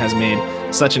Tolkien has made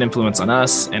such an influence on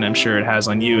us, and I'm sure it has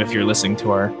on you if you're listening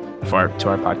to our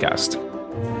podcast.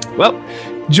 Well,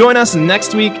 join us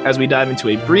next week as we dive into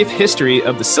a brief history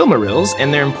of the Silmarils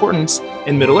and their importance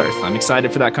in Middle-earth. I'm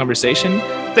excited for that conversation.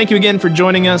 Thank you again for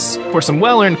joining us for some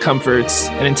well-earned comforts,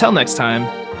 and until next time,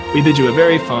 we bid you a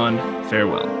very fond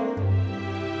farewell.